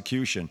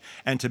prosecution.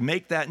 And to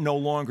make that no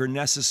longer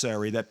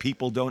necessary, that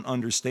people don't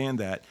understand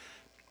that.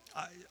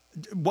 I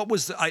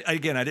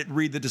didn't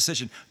read the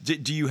decision.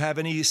 Do you have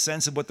any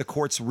sense of what the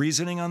court's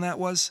reasoning on that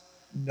was?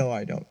 No,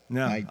 I don't.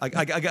 No, I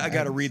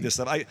got to read this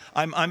stuff.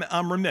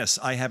 I'm remiss.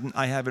 I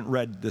haven't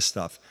read this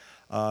stuff.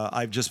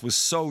 I just was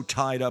so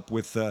tied up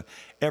with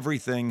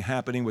everything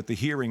happening with the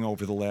hearing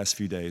over the last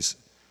few days.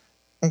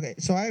 Okay,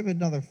 so I have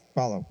another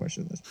follow-up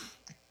question to this.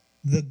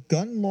 The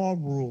gun law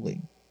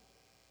ruling,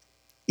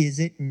 is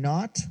it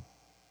not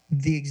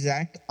the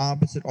exact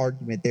opposite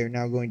argument they're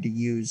now going to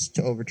use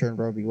to overturn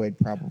Roe v. Wade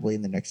probably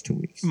in the next 2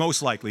 weeks?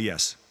 Most likely,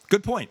 yes.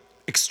 Good point.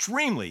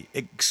 Extremely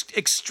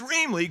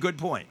good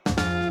point.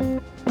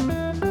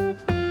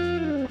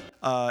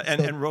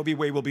 And Roe v.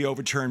 Wade will be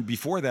overturned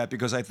before that,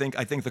 because I think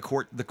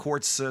the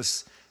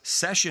court's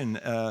session.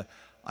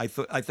 I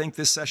think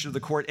this session of the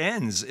court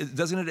ends.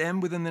 Doesn't it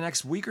end within the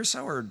next week or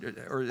so? Or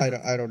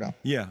I don't know.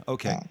 Yeah.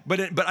 Okay.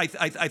 But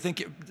I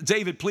think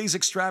David, please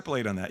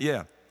extrapolate on that.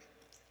 Yeah.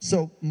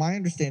 So my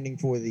understanding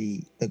for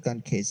the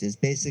gun case is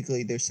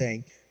basically they're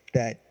saying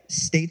that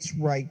states'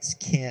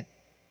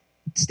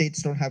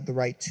 don't have the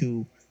right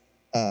to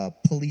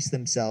police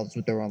themselves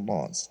with their own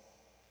laws.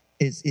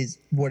 Is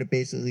what it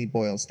basically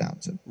boils down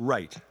to.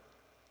 Right.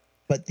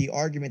 But the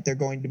argument they're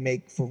going to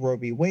make for Roe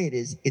v. Wade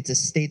is it's a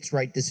states'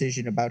 right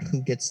decision about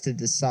who gets to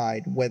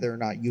decide whether or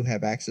not you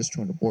have access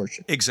to an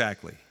abortion.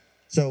 Exactly.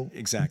 So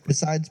exactly.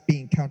 Besides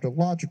being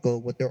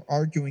counterlogical, what they're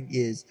arguing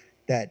is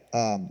that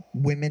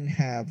women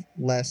have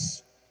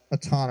less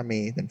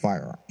autonomy than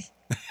firearms.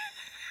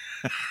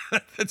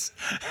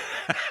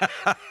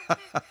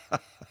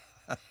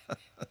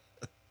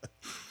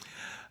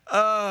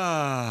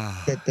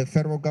 Ah, That the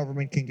federal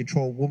government can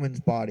control a woman's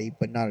body,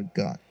 but not a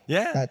gun.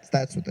 yeah,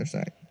 That's what they're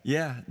saying.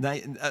 yeah.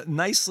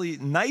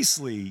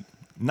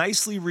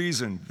 Nicely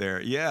reasoned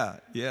there. Yeah,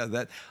 yeah.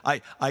 That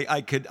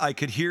I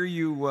could hear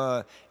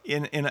you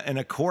in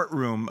a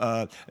courtroom,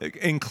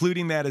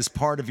 including that as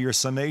part of your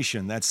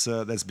summation.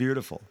 That's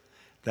beautiful.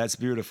 That's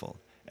beautiful.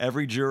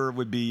 Every juror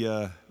would be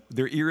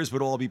their ears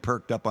would all be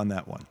perked up on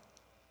that one.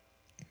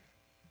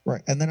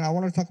 Right. And then I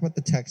want to talk about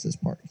the Texas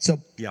part. So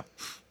Yeah.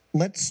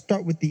 let's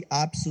start with the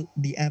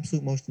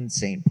absolute most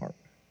insane part.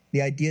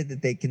 The idea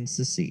that they can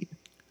secede.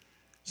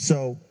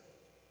 So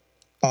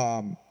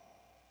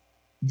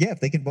yeah, if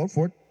they can vote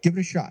for it, give it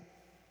a shot.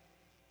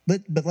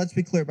 But let's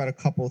be clear about a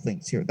couple of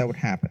things here that would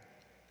happen.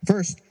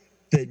 First,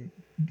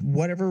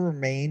 whatever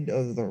remained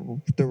of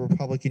the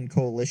Republican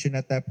coalition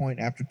at that point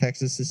after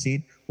Texas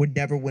secede would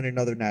never win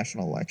another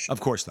national election. Of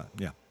course not.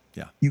 Yeah.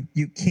 Yeah.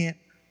 You can't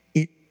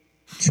it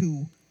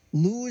to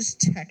lose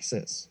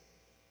Texas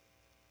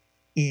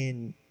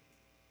in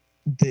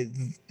the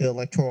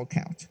electoral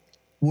count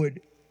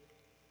would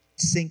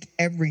sink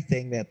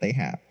everything that they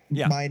have,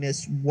 Yeah.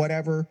 minus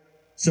whatever.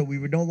 So we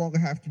would no longer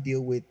have to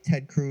deal with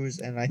Ted Cruz,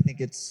 and I think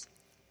it's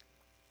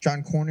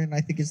John Cornyn.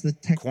 I think is the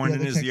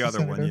Cornyn is the Texas other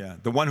senator. one. Yeah,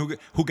 the one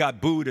who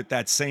got booed at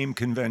that same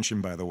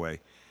convention, by the way,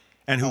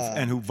 and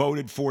who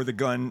voted for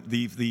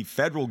the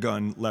federal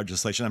gun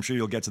legislation. I'm sure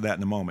you'll get to that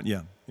in a moment.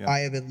 Yeah. Yeah. I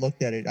haven't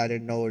looked at it. I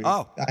didn't know.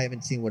 I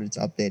haven't seen what it's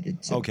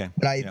updated to. Okay,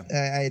 but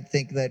yeah. I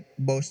think that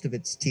most of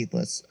it's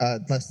teethless,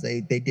 unless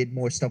they did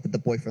more stuff with the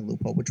boyfriend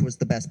loophole, which was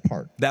the best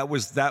part. That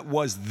was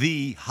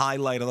the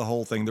highlight of the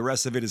whole thing. The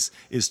rest of it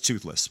is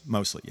toothless,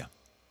 mostly. Yeah.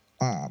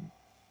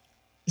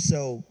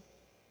 So,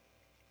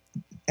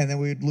 and then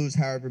we would lose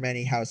however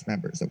many House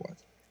members it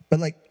was. But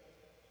like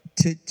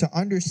to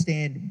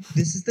understand,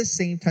 this is the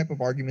same type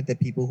of argument that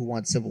people who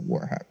want civil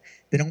war have.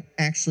 They don't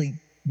actually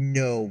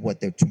know what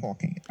they're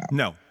talking about.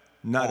 No,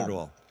 not at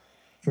all.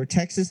 For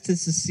Texas to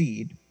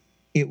secede,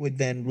 it would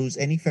then lose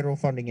any federal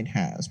funding it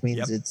has. Means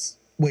Yep. it's,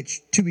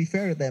 which to be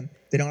fair to them,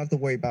 they don't have to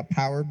worry about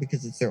power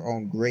because it's their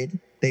own grid.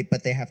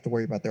 But they have to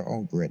worry about their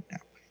own grid now.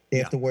 They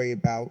have Yeah. to worry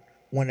about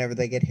whenever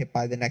they get hit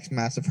by the next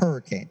massive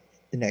hurricane,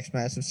 the next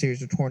massive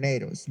series of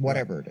tornadoes,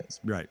 whatever it is.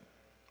 Right.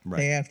 They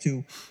Right. have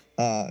to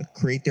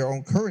create their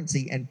own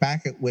currency and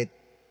back it with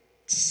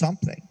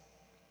something.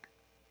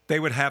 They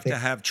would have to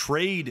have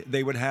trade.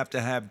 They would have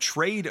to have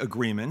trade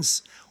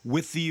agreements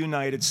with the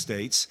United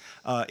States.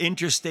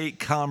 Interstate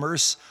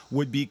commerce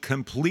would be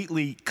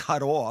completely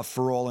cut off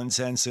for all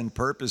intents and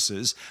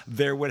purposes.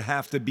 There would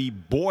have to be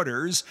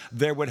borders.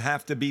 There would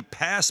have to be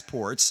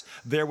passports.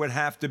 There would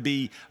have to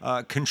be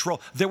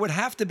control. There would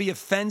have to be a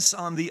fence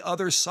on the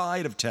other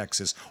side of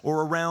Texas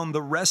or around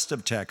the rest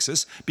of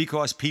Texas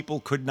because people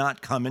could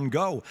not come and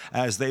go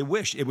as they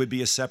wish. It would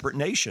be a separate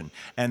nation,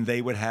 and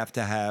they would have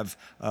to have.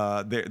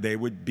 They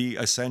would be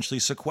essentially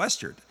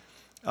sequestered.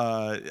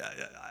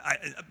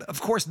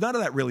 Of course, none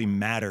of that really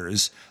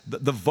matters.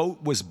 The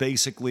vote was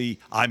basically,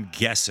 I'm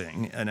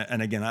guessing,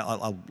 and again,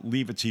 I'll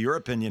leave it to your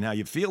opinion how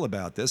you feel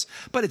about this,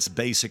 but it's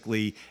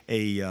basically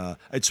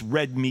it's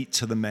red meat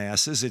to the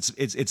masses.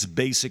 It's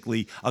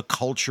basically a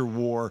culture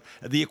war,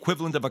 the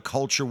equivalent of a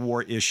culture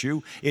war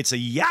issue. It's a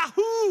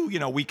Yahoo!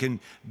 We can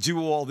do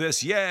all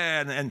this,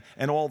 yeah,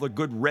 and all the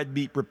good red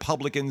meat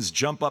Republicans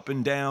jump up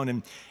and down,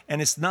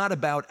 and it's not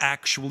about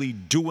actually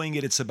doing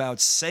it. It's about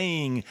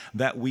saying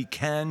that we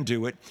can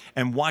do it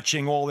and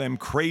watching all them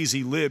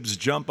crazy libs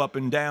jump up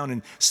and down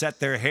and set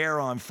their hair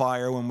on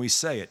fire when we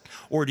say it.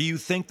 Or do you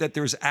think that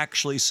there's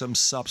actually some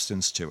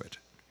substance to it?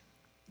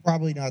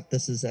 Probably not the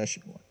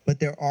secession one, but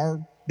there are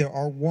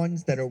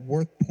ones that are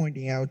worth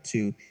pointing out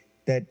to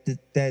that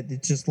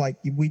it's just like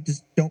we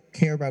just don't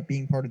care about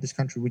being part of this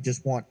country. We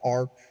just want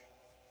our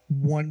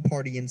one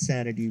party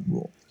insanity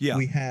rule. Yeah.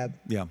 We have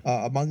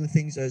among the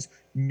things is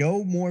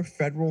no more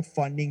federal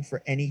funding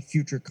for any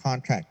future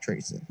contact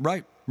tracing.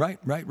 Right. Not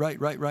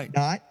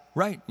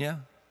Right. Yeah.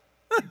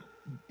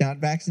 not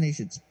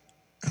vaccinations,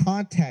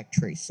 contact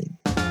tracing,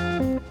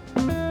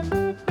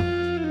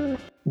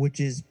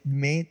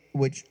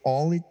 which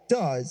all it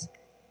does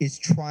is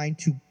trying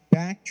to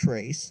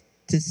backtrace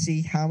to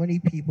see how many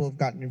people have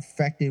gotten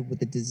infected with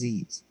the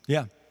disease.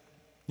 Yeah.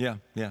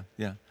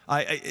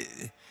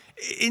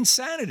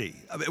 Insanity.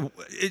 I mean,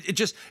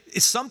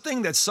 it's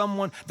something that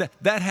someone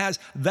that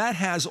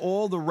has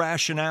all the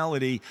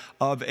rationality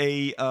of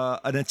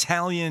an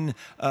Italian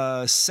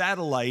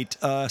satellite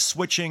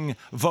switching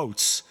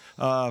votes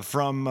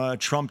from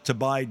Trump to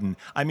Biden.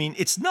 I mean,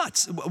 it's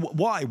nuts.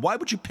 Why? Why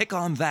would you pick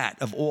on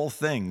that of all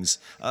things?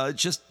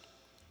 Just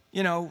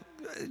for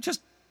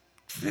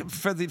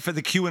the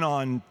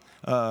QAnon.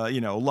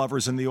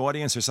 Lovers in the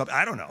audience or something.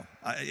 I don't know.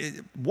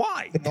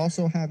 Why? They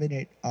also have in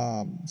it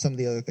some of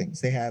the other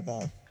things. They have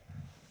a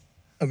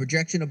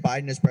rejection of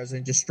Biden as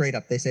president, just straight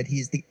up. They said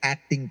he's the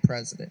acting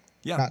president,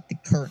 not the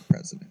current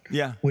president.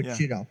 Yeah. Which,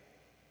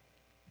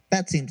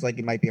 that seems like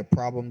it might be a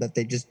problem that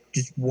they just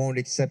won't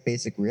accept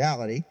basic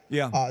reality.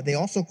 Yeah. They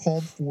also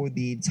called for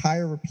the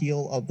entire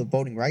repeal of the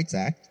Voting Rights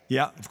Act.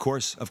 Yeah, of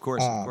course,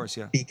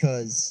 yeah.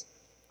 Because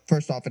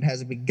first off, it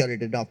hasn't been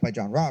gutted enough by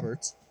John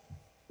Roberts,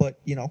 but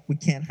we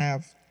can't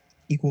have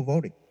equal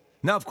voting.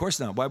 No, of course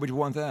not. Why would you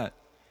want that?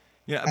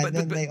 Yeah, And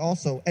then they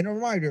also, and a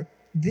reminder,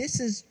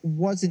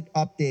 wasn't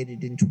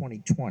updated in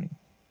 2020.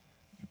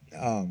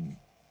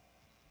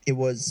 It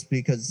was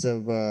because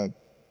of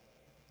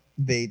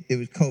it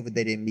was COVID.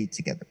 They didn't meet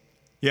together.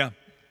 Yeah.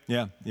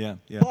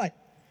 But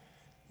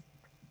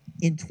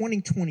in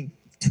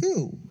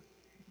 2022,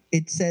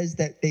 it says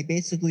that they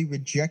basically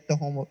reject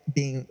the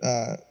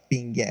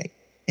being gay,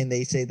 and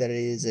they say that it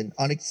is an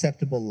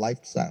unacceptable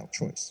lifestyle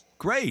choice.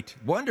 Great,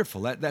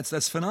 wonderful.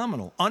 That's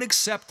phenomenal.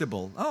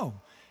 Unacceptable. Oh,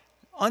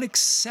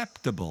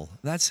 unacceptable.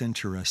 That's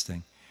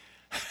interesting.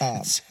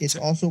 It's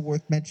also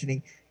worth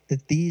mentioning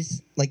that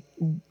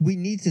we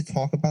need to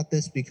talk about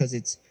this because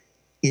it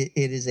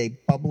is a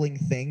bubbling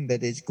thing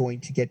that is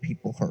going to get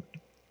people hurt.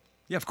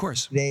 Yeah, of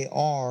course. They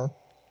are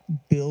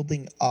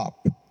building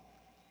up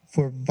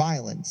for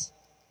violence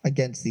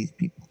against these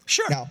people.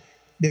 Sure. Now,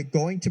 they're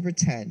going to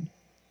pretend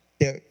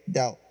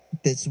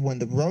when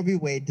the Roe v.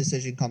 Wade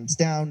decision comes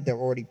down, they're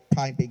already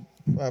priming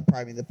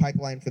the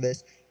pipeline for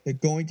this. They're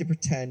going to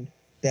pretend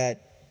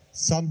that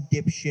some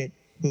dipshit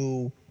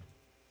who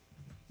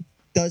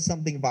does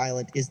something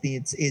violent is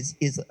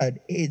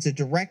a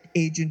direct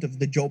agent of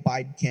the Joe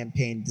Biden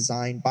campaign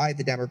designed by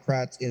the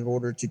Democrats in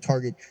order to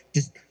target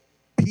just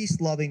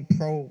peace-loving,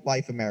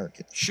 pro-life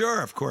Americans.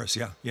 Sure, of course,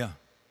 yeah.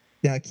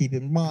 Now, keep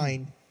in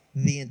mind,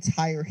 the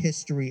entire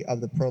history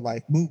of the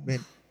pro-life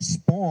movement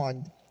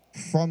spawned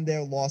from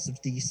their loss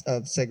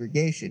of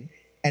segregation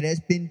and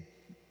has been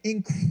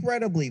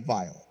incredibly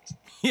violent.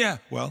 Yeah,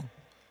 well,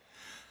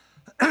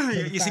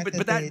 you see,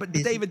 but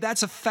David,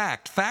 that's a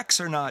fact. Facts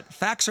are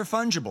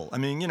fungible. I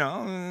mean,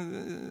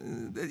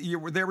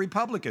 they're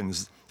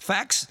Republicans.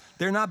 Facts,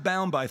 they're not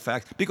bound by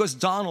facts because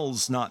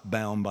Donald's not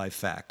bound by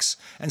facts,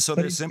 and so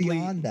but they're it's simply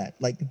beyond that.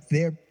 Like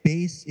their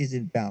base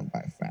isn't bound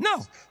by facts.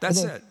 No, that's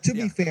Although, it. To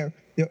be fair,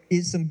 there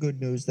is some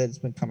good news that has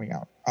been coming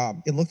out.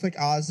 It looks like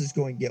Oz is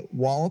going to get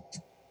walloped.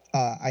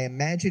 I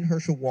imagine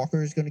Herschel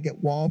Walker is going to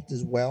get walloped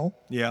as well.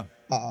 Yeah.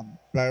 But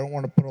I don't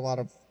want to put a lot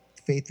of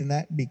faith in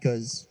that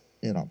because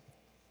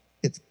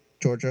it's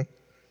Georgia.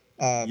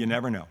 You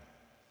never know.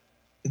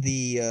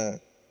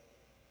 It's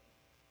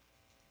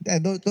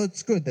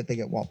good that they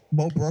get walloped.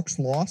 Mo Brooks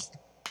lost.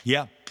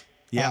 Yeah.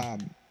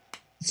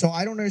 So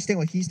I don't understand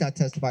why he's not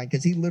testifying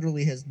because he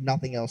literally has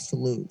nothing else to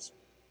lose.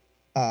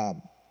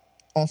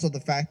 Also, the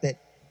fact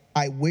that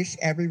I wish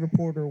every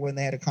reporter, when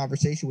they had a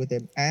conversation with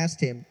him,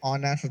 asked him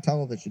on national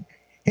television,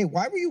 "Hey,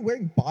 why were you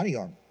wearing body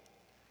armor?"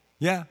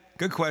 Yeah,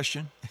 good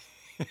question.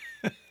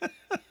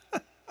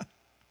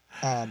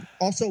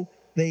 Also,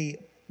 they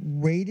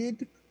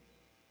raided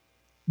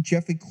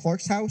Jeffrey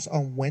Clark's house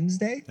on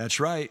Wednesday.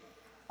 That's right.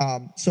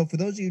 So for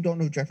those of you who don't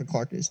know who Jeffrey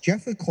Clark is,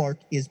 Jeffrey Clark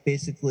is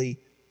basically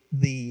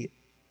he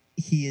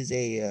is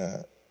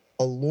a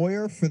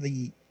lawyer for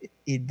the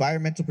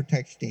Environmental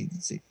Protection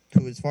Agency,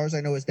 who, as far as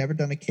I know, has never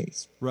done a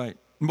case. Right.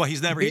 Well,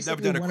 he's never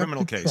done a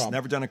criminal case. Trump,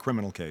 never done a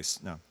criminal case.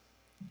 No.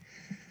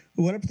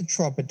 Who went up to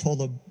Trump and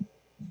told him,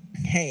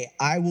 "Hey,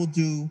 I will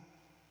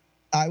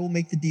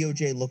make the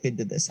DOJ look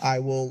into this. I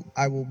will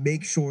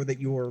make sure that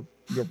you're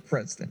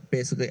president.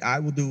 Basically, I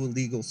will do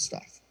illegal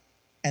stuff."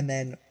 And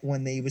then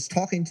when he was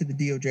talking to the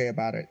DOJ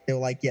about it, they were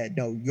like, "Yeah,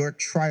 no, you're a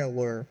trial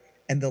lawyer."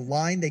 And the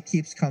line that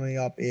keeps coming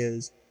up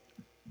is,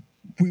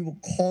 "We will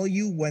call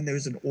you when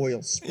there's an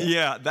oil spill."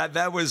 Yeah,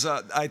 that was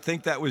I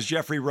think that was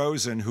Jeffrey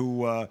Rosen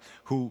who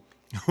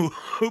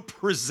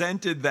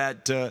presented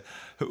that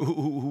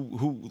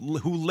who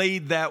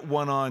laid that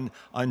one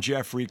on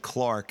Jeffrey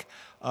Clark.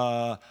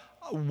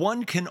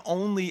 One can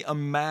only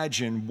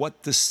imagine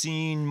what the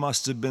scene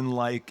must have been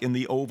like in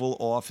the Oval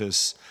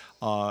Office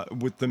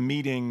with the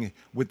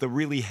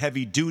really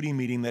heavy-duty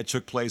meeting that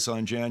took place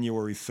on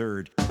January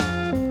 3rd.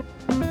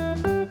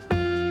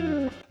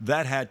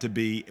 That had to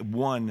be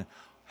one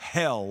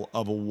hell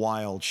of a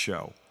wild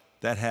show.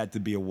 That had to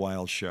be a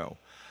wild show.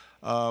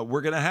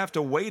 We're going to have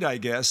to wait, I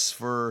guess,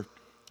 for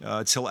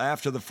till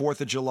after the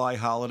 4th of July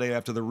holiday,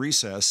 after the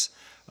recess,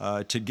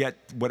 to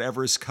get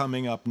whatever's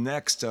coming up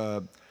next.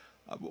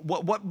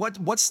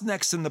 What's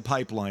next in the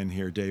pipeline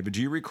here, David?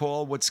 Do you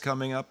recall what's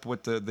coming up?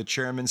 What the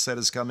chairman said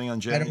is coming on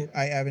January?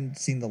 I haven't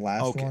seen the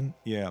last one.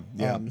 Yeah.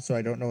 So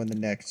I don't know in the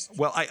next.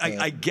 Well,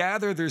 I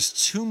gather there's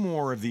two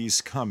more of these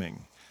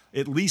coming.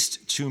 At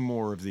least two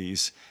more of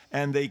these,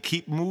 and they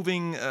keep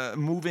moving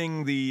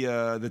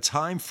the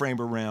time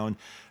frame around.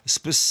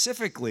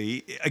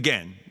 Specifically,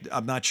 again,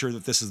 I'm not sure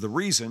that this is the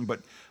reason,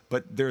 but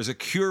there's a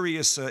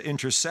curious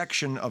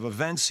intersection of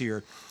events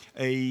here.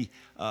 A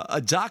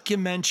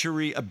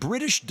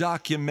British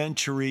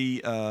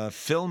documentary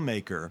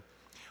filmmaker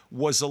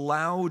was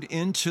allowed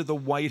into the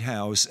White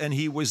House, and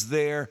he was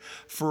there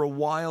for a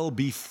while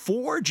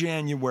before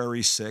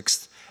January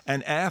 6th.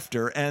 And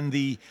after, and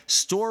the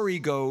story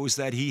goes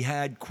that he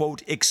had,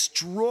 quote,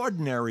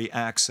 extraordinary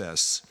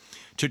access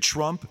to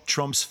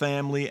Trump's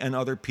family, and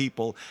other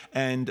people.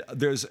 And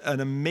there's an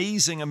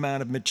amazing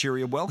amount of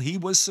material. Well, he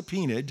was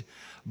subpoenaed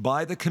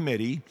by the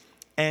committee,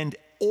 and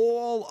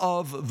all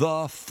of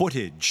the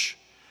footage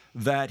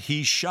that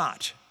he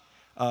shot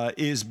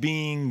is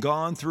being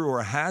gone through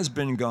or has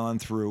been gone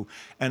through,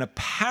 and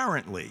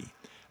apparently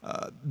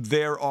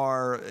there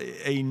are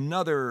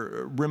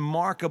another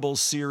remarkable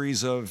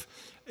series of,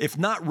 if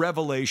not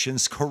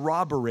revelations,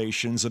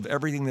 corroborations of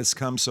everything that's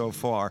come so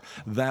far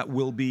that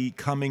will be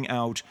coming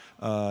out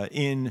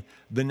in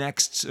the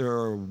next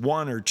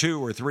 1 or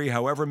 2 or 3,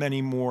 however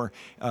many more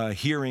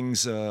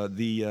hearings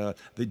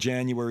the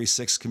January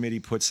 6th committee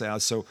puts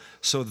out. So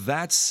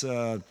that's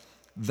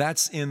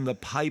in the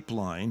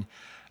pipeline.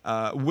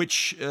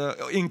 Which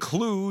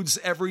includes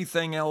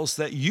everything else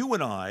that you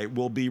and I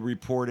will be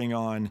reporting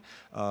on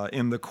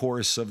in the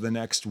course of the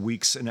next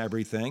weeks and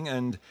everything,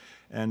 and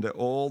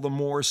all the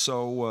more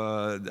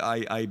so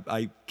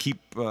I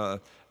keep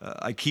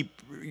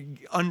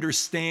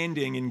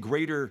understanding in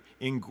greater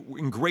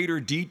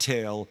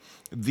detail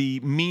the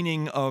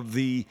meaning of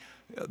the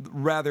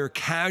rather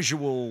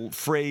casual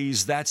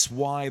phrase, "That's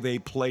why they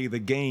play the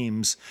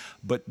games,"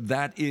 but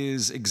that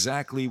is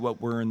exactly what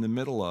we're in the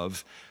middle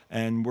of.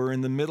 And we're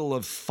in the middle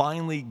of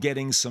finally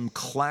getting some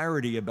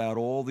clarity about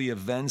all the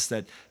events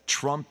that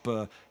Trump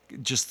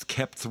just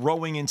kept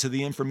throwing into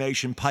the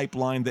information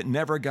pipeline that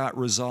never got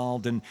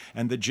resolved. And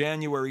the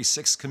January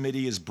 6th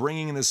committee is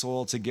bringing this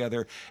all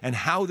together, and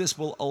how this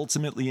will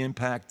ultimately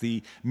impact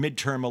the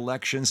midterm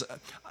elections.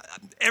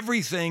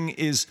 Everything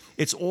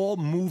it's all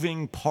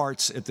moving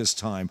parts at this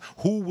time.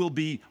 Who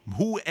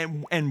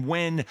and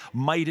when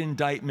might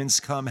indictments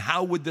come?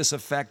 How would this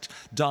affect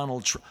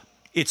Donald Trump?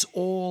 It's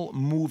all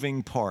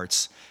moving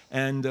parts,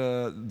 and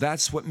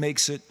that's what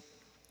makes it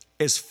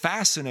as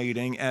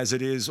fascinating as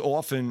it is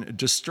often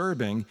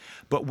disturbing.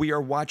 But we are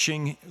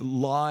watching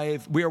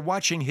live. We are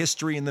watching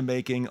history in the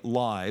making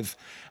live,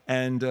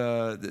 and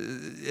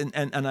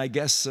I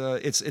guess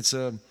it's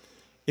a,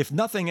 if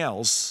nothing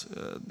else,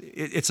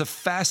 it's a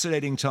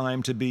fascinating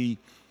time to be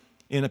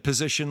in a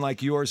position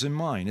like yours and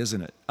mine,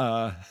 isn't it?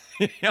 I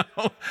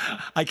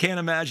can't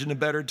imagine a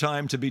better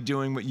time to be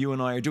doing what you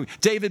and I are doing.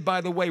 David, by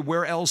the way,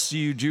 where else do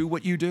you do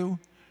what you do?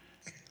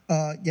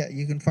 Yeah,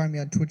 you can find me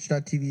on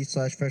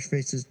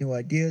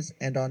twitch.tv/FreshFacesNewIdeas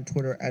and on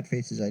Twitter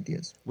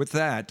 @FacesIdeas. With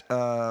that,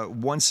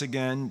 once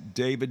again,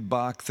 David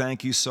Bach,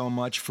 thank you so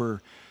much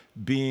for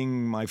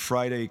being my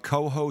Friday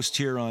co-host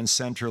here on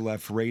Center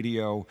Left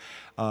Radio,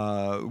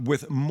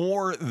 with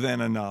more than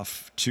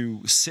enough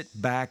to sit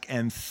back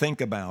and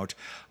think about.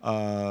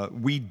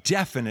 We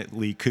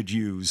definitely could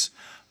use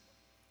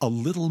a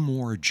little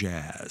more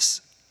jazz.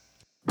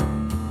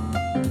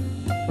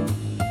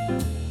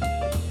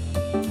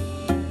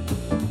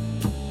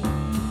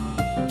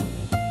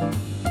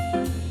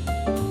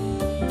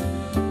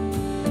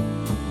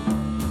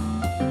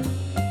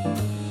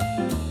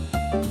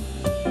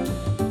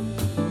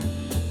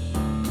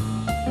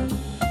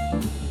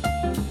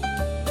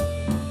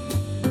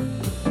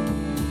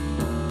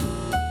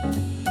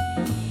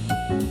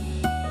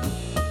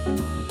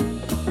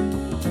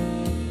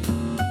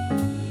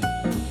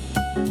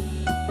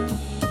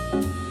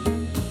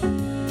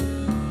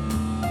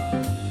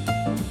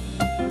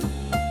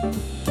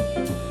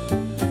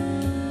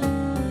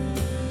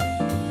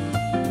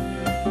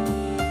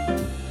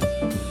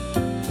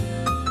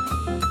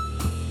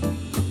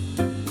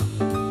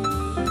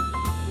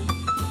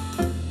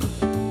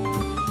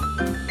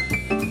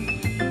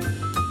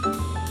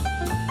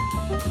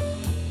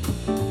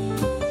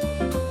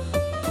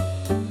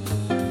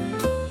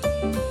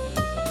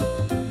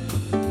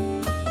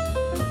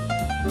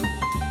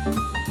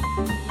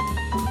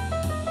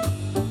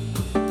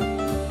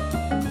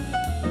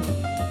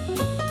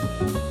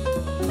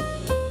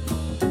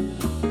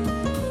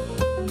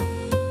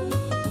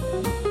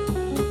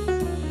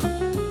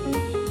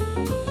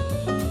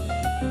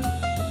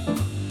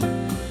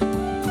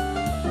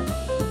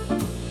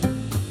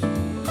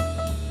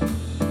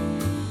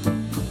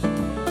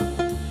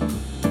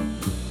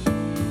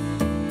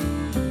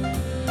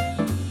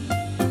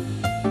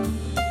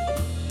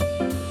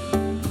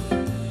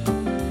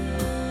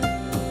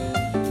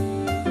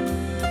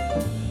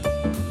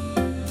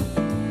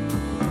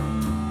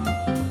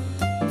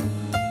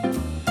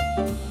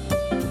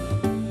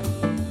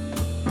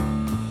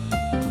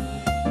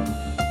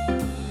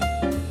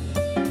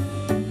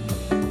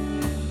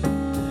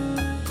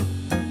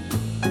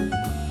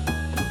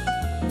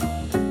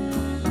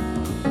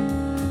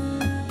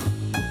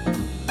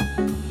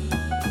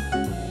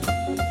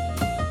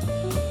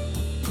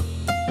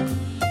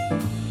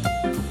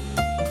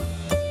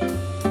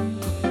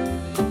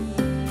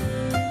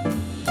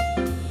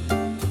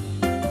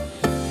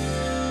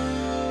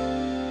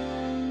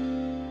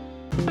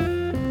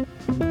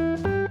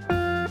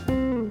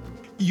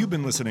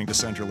 listening to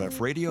Center Left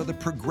Radio, the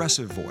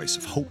progressive voice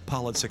of hope,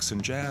 politics,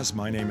 and jazz.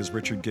 My name is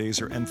Richard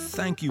Gazer, and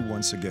thank you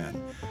once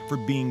again for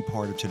being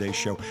part of today's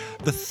show.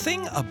 The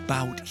thing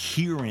about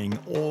hearing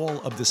all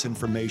of this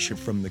information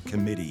from the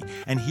committee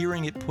and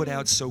hearing it put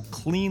out so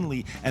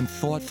cleanly and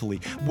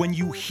thoughtfully, when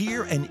you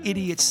hear an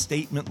idiot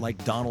statement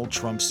like Donald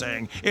Trump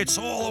saying, it's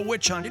all a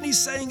witch hunt, and he's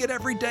saying it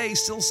every day,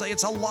 still say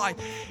it's a lie,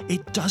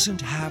 it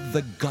doesn't have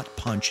the gut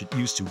punch it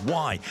used to.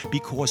 Why?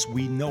 Because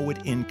we know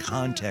it in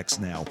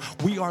context now.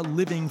 We are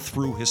living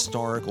through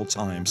historical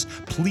times.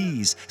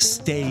 Please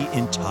stay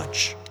in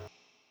touch.